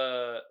they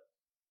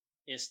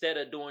instead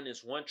of doing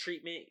this one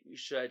treatment, you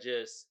should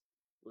just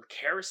with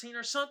kerosene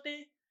or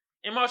something.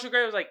 And Marshall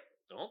Grady was like,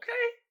 okay.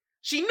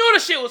 She knew the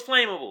shit was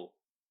flammable.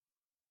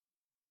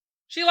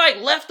 She like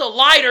left a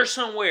lighter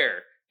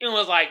somewhere and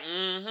was like,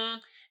 mm-hmm.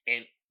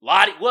 And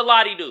what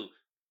Lottie do?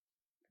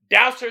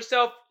 Doused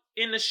herself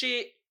in the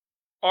shit.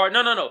 Or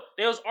no.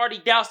 They was already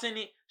doused in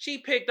it. She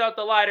picked up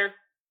the lighter,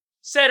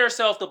 set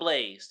herself to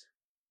blaze.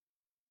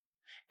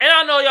 And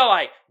I know y'all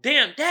like,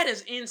 damn, that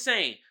is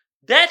insane.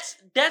 That's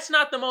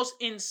not the most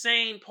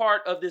insane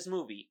part of this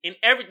movie. And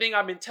everything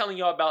I've been telling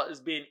y'all about has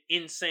been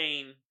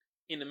insane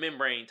in the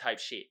membrane type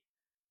shit.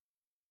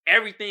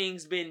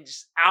 Everything's been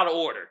just out of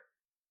order.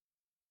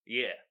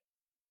 Yeah.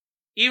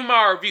 Even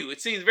my review,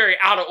 it seems very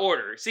out of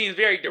order. It seems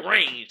very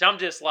deranged. I'm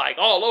just like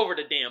all over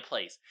the damn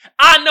place.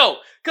 I know,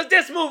 because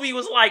this movie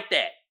was like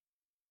that.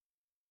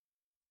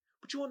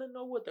 But you want to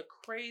know what the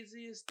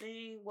craziest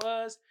thing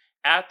was?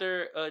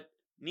 After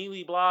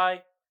Neely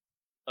Bly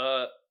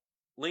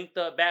linked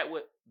up back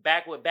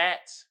with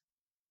Bats,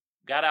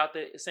 got out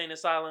the insane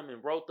asylum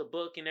and wrote the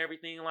book and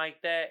everything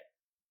like that,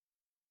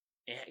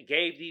 and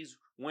gave these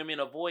women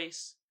a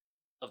voice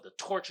of the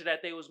torture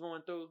that they was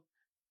going through.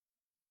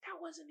 That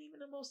wasn't even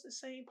the most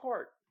insane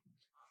part.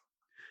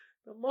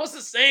 The most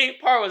insane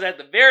part was at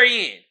the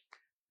very end.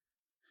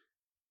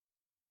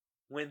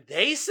 When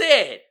they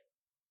said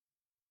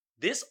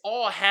this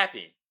all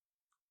happened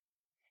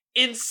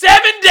in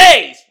 7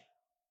 days.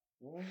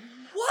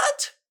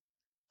 What?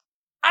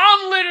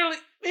 I'm literally,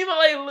 me and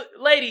my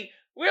lady,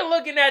 we're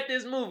looking at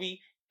this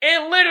movie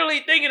and literally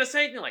thinking the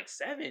same thing, like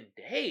 7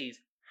 days?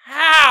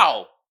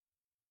 How?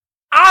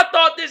 I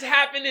thought this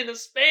happened in a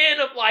span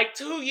of like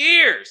 2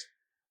 years.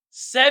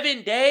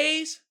 7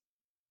 days?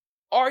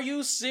 Are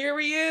you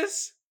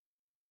serious?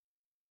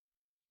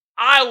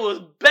 I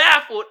was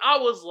baffled. I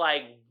was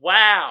like,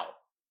 wow.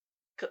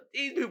 Because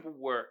these people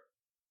were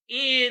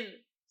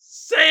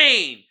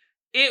insane.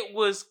 It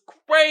was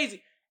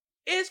crazy.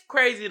 It's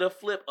crazy the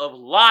flip of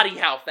Lottie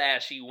how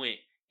fast she went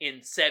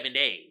in 7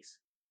 days.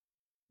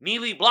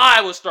 Neely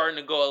Bly was starting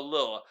to go a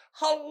little,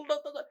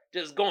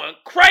 just going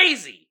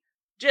crazy.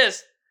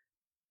 Just,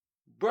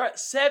 bruh,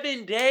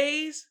 7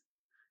 days?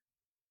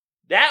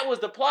 That was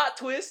the plot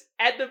twist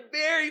at the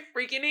very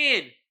freaking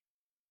end.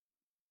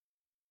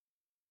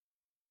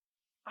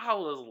 I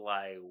was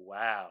like,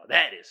 wow,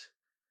 that is,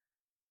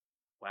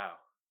 wow.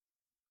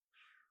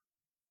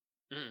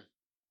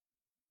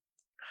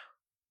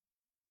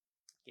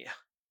 Yeah.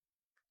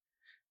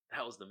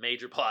 That was the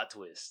major plot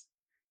twist.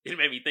 It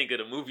made me think of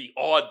the movie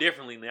all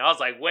differently now. I was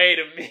like, wait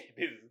a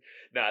minute.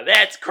 Now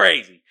that's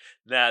crazy.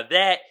 Now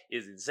that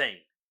is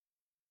insane.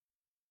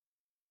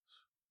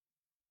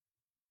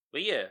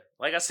 But yeah,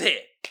 like I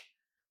said,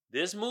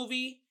 this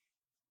movie,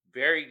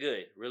 very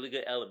good. Really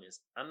good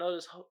elements. I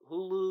noticed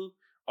Hulu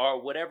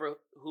or whatever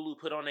Hulu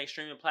put on their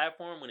streaming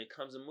platform when it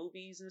comes to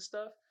movies and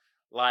stuff,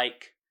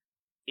 like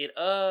it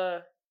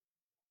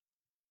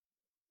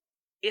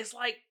it's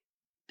like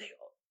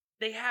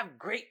they have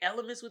great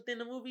elements within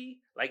the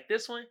movie. Like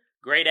this one,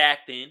 great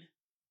acting.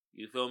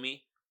 You feel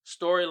me?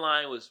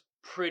 Storyline was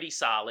pretty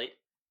solid.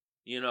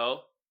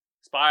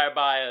 Inspired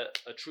by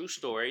a true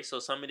story. So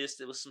some of this,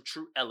 there was some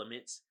true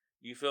elements.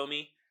 You feel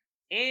me?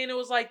 And it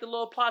was like the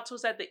little plot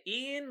twist at the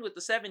end with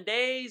the 7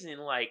 days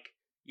and like,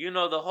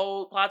 the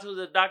whole plot twist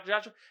of Dr.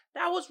 Joshua.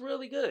 That was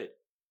really good.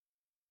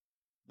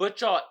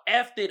 But y'all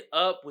effed it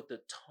up with the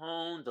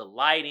tone, the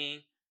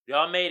lighting.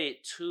 Y'all made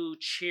it too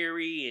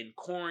cheery and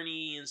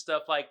corny and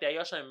stuff like that.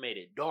 Y'all should have made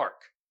it dark.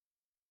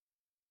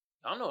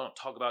 Y'all know what I'm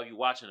talking about. You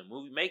watching a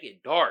movie, make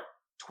it dark,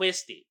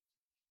 twisted.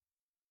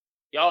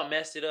 Y'all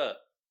messed it up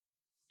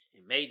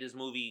and made this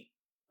movie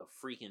a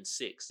freaking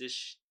 6.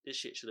 This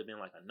shit should have been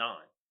like a 9.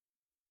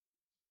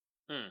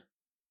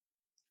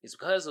 It's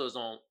because it was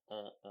on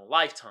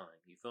Lifetime.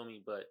 You feel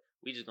me? But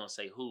we just gonna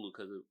say Hulu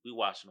because we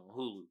watched it on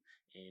Hulu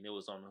and it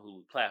was on the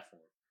Hulu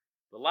platform.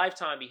 But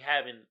Lifetime be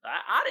having,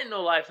 I didn't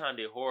know Lifetime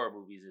did horror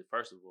movies,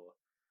 first of all.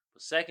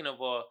 But second of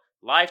all,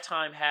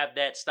 Lifetime have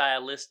that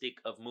stylistic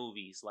of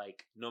movies,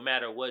 like no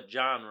matter what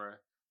genre,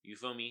 you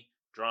feel me?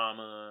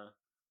 Drama,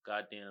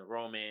 goddamn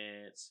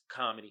romance,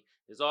 comedy.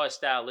 It's always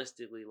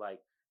stylistically like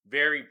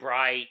very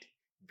bright,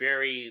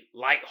 very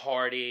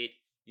lighthearted.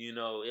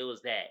 It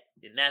was that.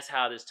 And that's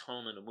how this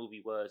tone of the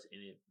movie was,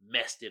 and it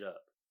messed it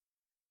up.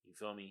 You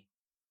feel me?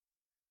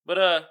 But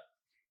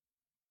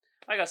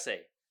like I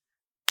say,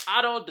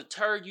 I don't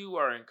deter you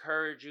or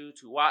encourage you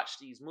to watch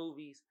these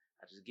movies.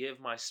 I just give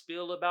my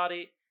spiel about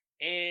it.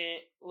 And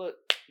look,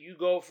 you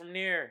go from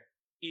there.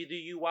 Either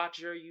you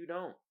watch it or you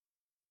don't.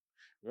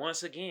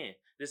 Once again,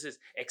 this is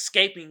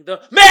Escaping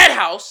the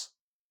Madhouse,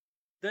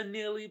 the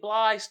Neely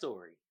Bly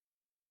story.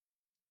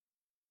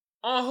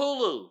 On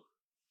Hulu.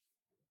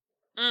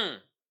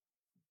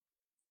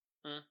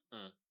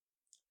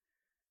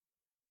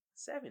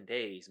 7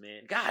 days,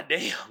 man. God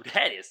damn,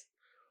 that is,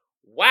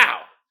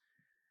 wow.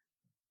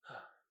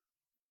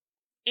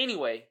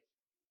 Anyway,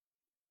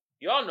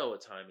 Y'all know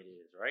what time it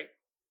is, right?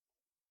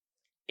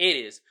 It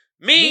is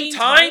meme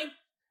time.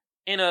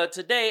 And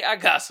today I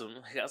got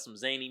some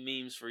zany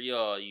memes for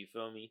y'all, you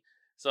feel me?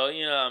 So,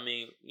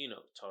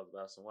 talk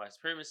about some white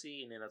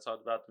supremacy, and then I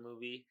talked about the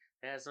movie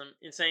that has some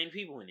insane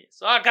people in it.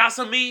 So I got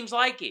some memes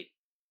like it.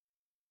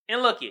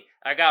 And look it,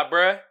 I got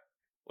bruh,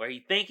 where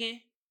he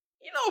thinking,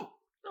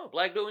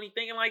 black dude when he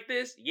thinking like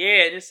this?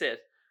 Yeah, and it says,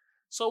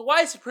 so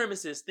white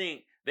supremacists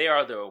think they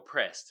are the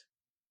oppressed.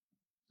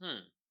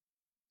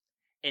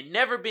 And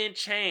never been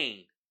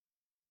chained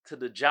to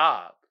the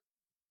job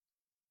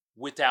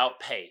without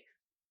pay.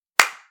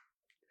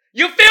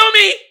 You feel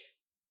me?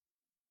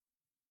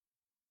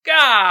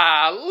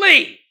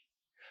 Golly!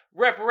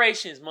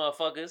 Reparations,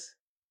 motherfuckers.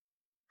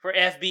 For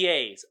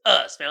FBAs.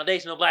 Us,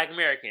 Foundational Black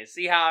Americans.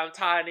 See how I'm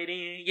tying it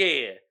in?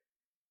 Yeah.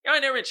 Y'all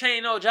ain't never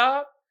chained no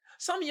job.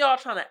 Some of y'all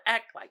trying to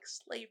act like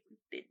slavery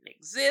didn't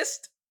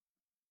exist.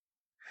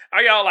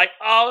 Are y'all like,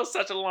 oh,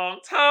 such a long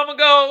time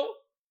ago?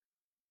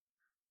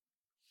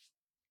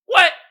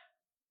 What?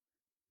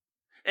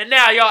 And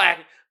now y'all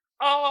acting,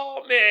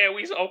 oh man,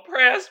 we so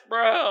oppressed,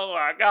 bro. Oh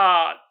my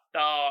God,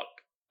 dog.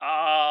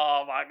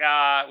 Oh my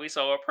God, we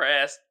so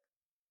oppressed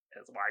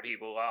as white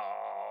people.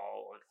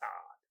 Oh God.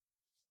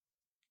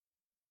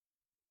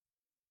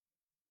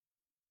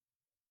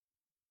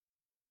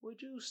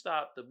 Would you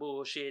stop the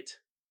bullshit?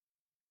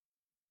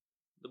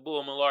 The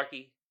bull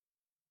malarkey?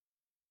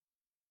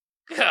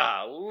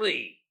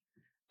 Golly.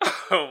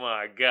 Oh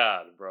my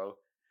God, bro.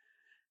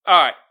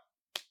 Alright.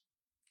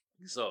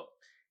 So,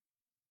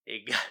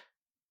 it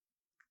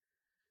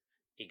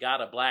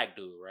got a black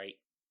dude, right?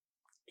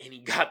 And he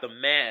got the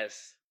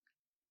mask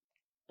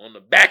on the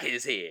back of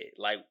his head.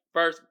 Like,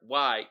 first,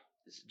 white,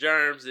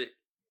 germs,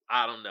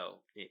 I don't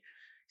know. He's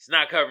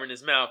not covering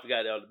his mouth, he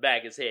got it on the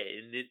back of his head.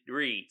 And it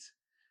reads,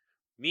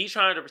 me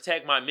trying to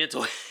protect my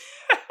mental health.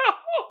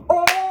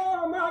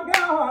 Oh my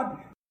God!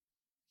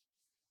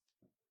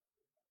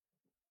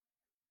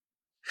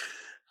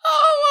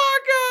 Oh my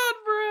God,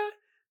 bruh.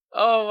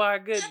 Oh my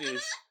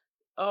goodness.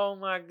 Oh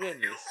my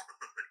goodness.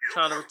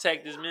 Trying to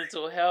protect his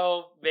mental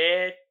health,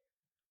 man.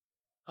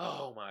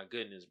 Oh my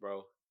goodness,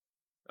 bro.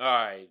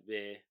 Alright,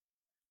 man.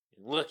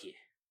 Look it.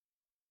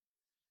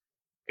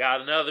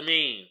 Got another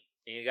meme.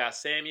 And you got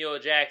Samuel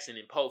Jackson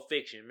in Pulp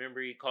Fiction.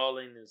 Remember he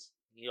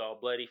all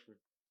bloody from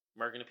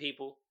murking the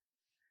people?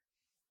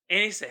 And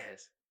he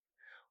says,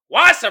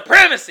 white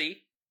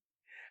supremacy?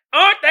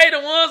 Aren't they the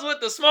ones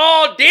with the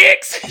small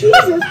dicks? Jesus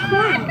Christ!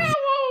 Come on, bro.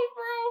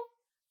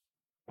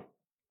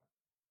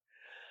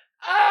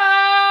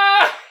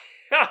 Ah!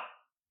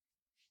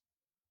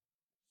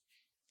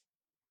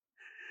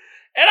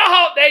 And I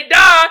hope they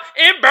die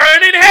and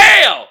burn in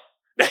hell.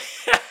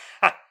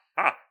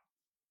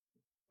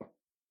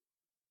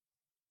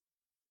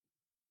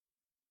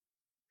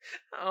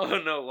 I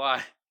don't know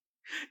why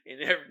in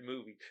every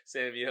movie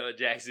Samuel L.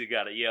 Jackson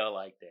gotta yell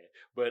like that.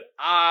 But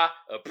I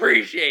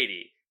appreciate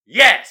it.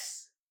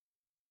 Yes.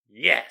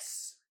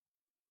 Yes.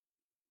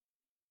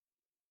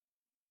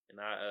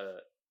 And I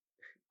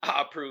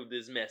approve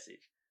this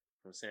message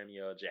from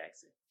Samuel L.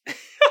 Jackson.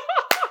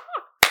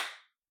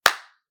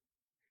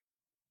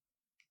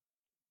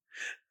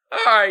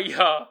 Alright,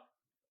 y'all.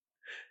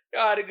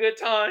 Y'all had a good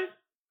time?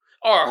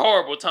 Or a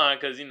horrible time,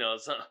 because,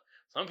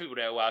 some people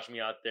that watch me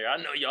out there, I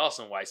know y'all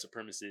some white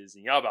supremacists,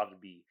 and y'all about to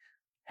be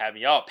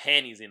having y'all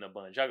panties in a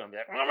bunch. Y'all gonna be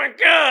like, oh my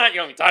God,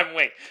 y'all gonna be typing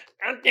away.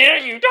 How dare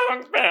you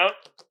talk about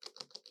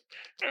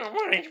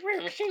white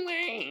supremacy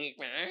ways,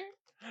 man?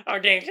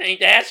 Our dicks ain't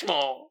that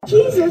small.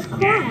 Jesus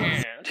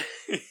Christ!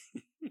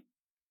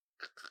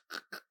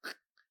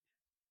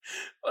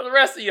 Well, the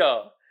rest of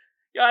y'all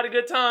had a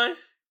good time?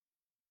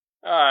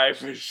 Alright,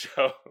 for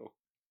sure.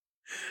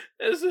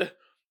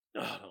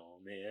 Oh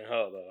man,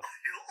 hold on.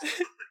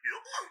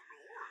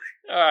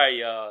 Alright,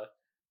 y'all.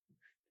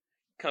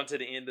 Come to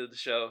the end of the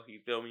show, you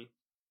feel me?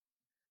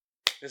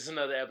 This is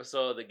another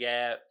episode of the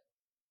G.A.B.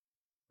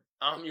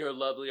 I'm your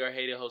lovely or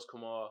hated host,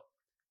 Kamal,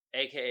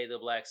 aka the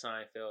Black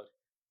Seinfeld,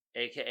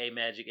 aka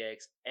Magic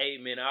X. Hey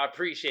man, I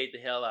appreciate the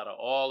hell out of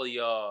all of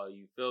y'all,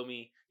 you feel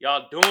me?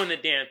 Y'all doing the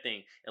damn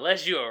thing.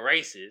 Unless you're a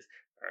racist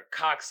or a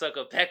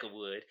cocksucker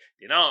Peckerwood,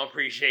 then I don't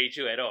appreciate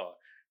you at all.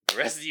 The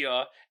rest of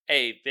y'all,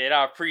 hey, man,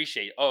 I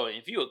appreciate. Oh, and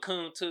if you a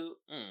coon too,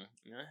 I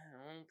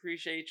don't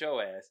appreciate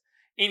your ass.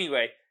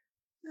 Anyway,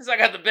 since I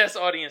got the best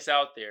audience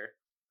out there,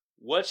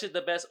 what should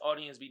the best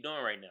audience be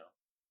doing right now?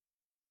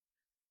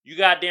 You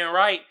goddamn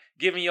right,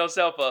 giving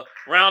yourself a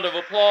round of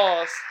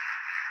applause.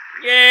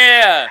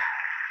 Yeah.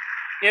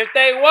 If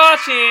they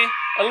watching,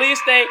 at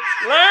least they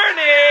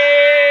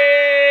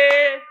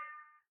learning.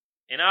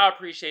 And I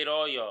appreciate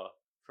all y'all,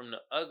 from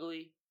the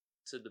ugly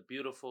to the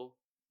beautiful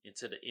and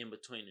to the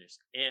in-betweeners.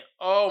 And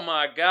oh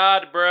my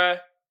God, bruh.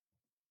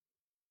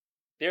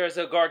 There is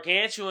a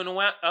gargantuan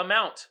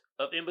amount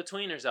of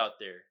in-betweeners out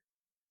there.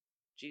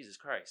 Jesus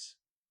Christ.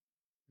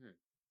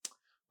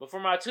 But for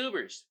my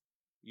tubers,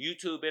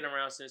 YouTube been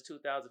around since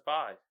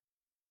 2005.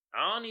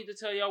 I don't need to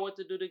tell y'all what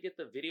to do to get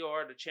the video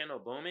or the channel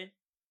booming.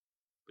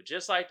 But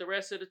just like the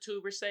rest of the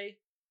tubers say,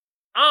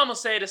 I'ma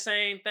say the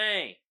same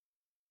thing.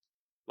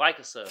 Like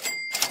a sub.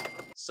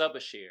 Sub a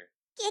share.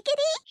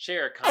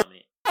 Share a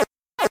comment.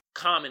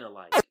 Comment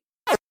alike.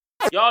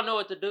 Y'all know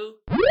what to do.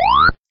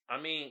 I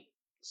mean,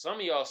 some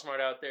of y'all smart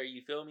out there,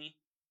 you feel me?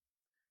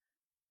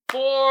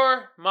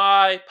 For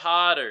my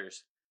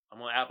potters,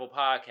 I'm on Apple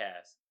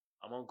Podcasts.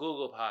 I'm on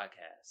Google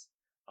Podcasts.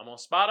 I'm on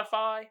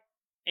Spotify.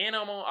 And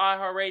I'm on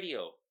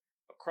iHeartRadio.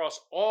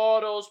 Across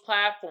all those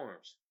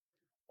platforms.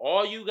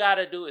 All you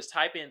gotta do is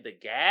type in the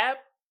G.A.B.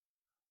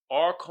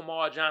 or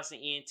Kamal Johnson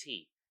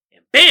ENT.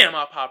 And bam,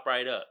 I pop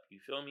right up. You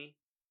feel me?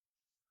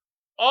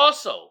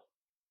 Also,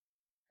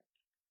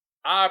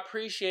 I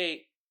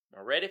appreciate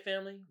my Reddit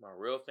family, my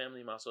real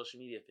family, my social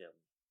media family.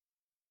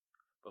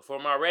 But for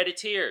my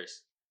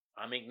Redditeers,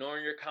 I'm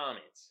ignoring your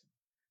comments.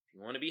 If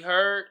you want to be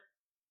heard,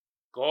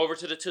 go over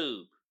to the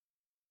tube.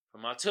 For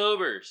my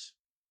tubers,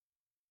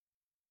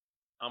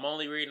 I'm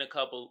only reading a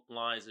couple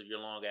lines of your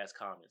long-ass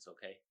comments,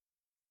 okay?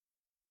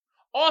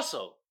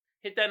 Also,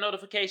 hit that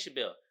notification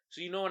bell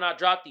so you know when I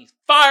drop these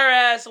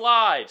fire-ass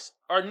lives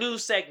or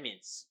news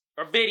segments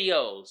or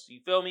videos. You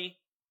feel me?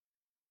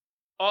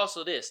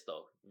 Also this,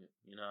 though.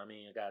 You know what I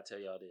mean? I gotta tell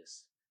y'all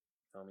this.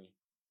 You feel me?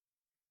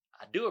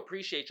 I do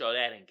appreciate y'all.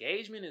 That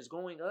engagement is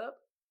going up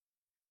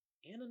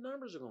and the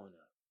numbers are going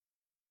up.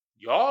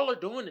 Y'all are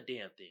doing the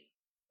damn thing,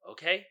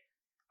 okay?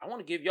 I want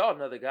to give y'all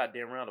another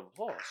goddamn round of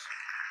applause.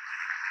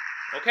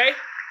 Okay?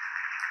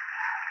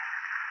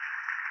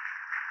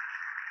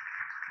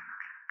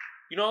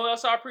 You know what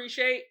else I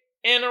appreciate?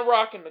 And I'm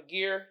rocking the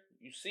gear.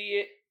 You see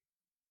it?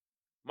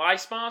 My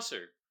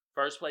sponsor,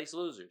 First Place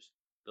Losers.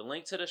 The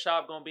link to the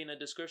shop gonna be in the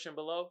description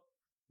below.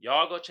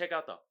 Y'all go check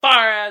out the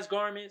fire-ass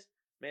garments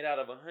made out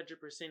of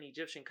 100%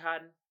 Egyptian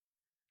cotton.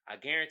 I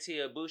guarantee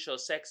it'll boost your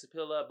sex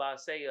appeal up by,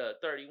 say,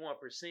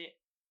 31%.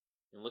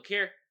 And look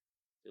here.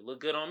 It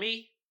look good on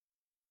me.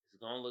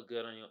 It's gonna look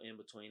good on your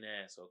in-between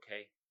ass,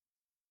 okay?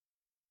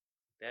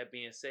 That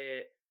being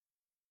said,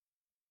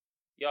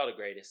 y'all the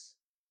greatest.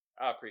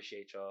 I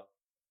appreciate y'all.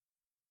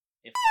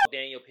 And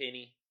Daniel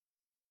Penny,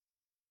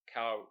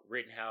 Kyle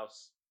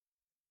Rittenhouse,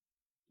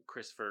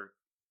 Christopher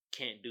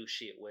can't do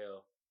shit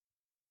well,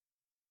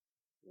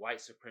 white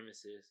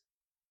supremacists,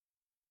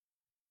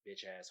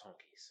 bitch ass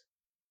honkies.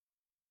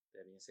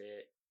 That being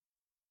said,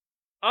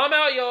 I'm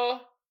out, y'all.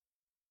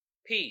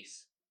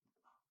 Peace.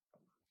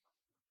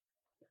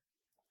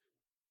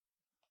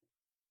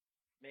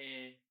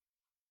 Man,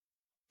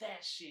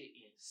 that shit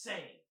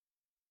insane.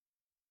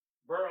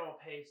 Bro on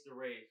pace to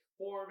raise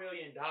 $4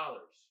 million.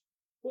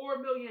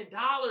 $4 million,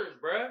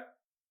 bruh.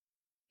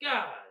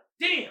 God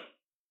damn.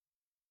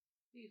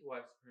 These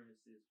white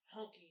supremacists,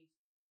 honkies.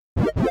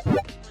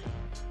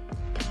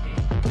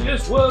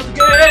 This was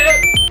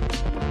G.A.B.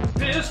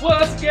 This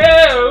was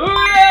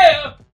G.A.B.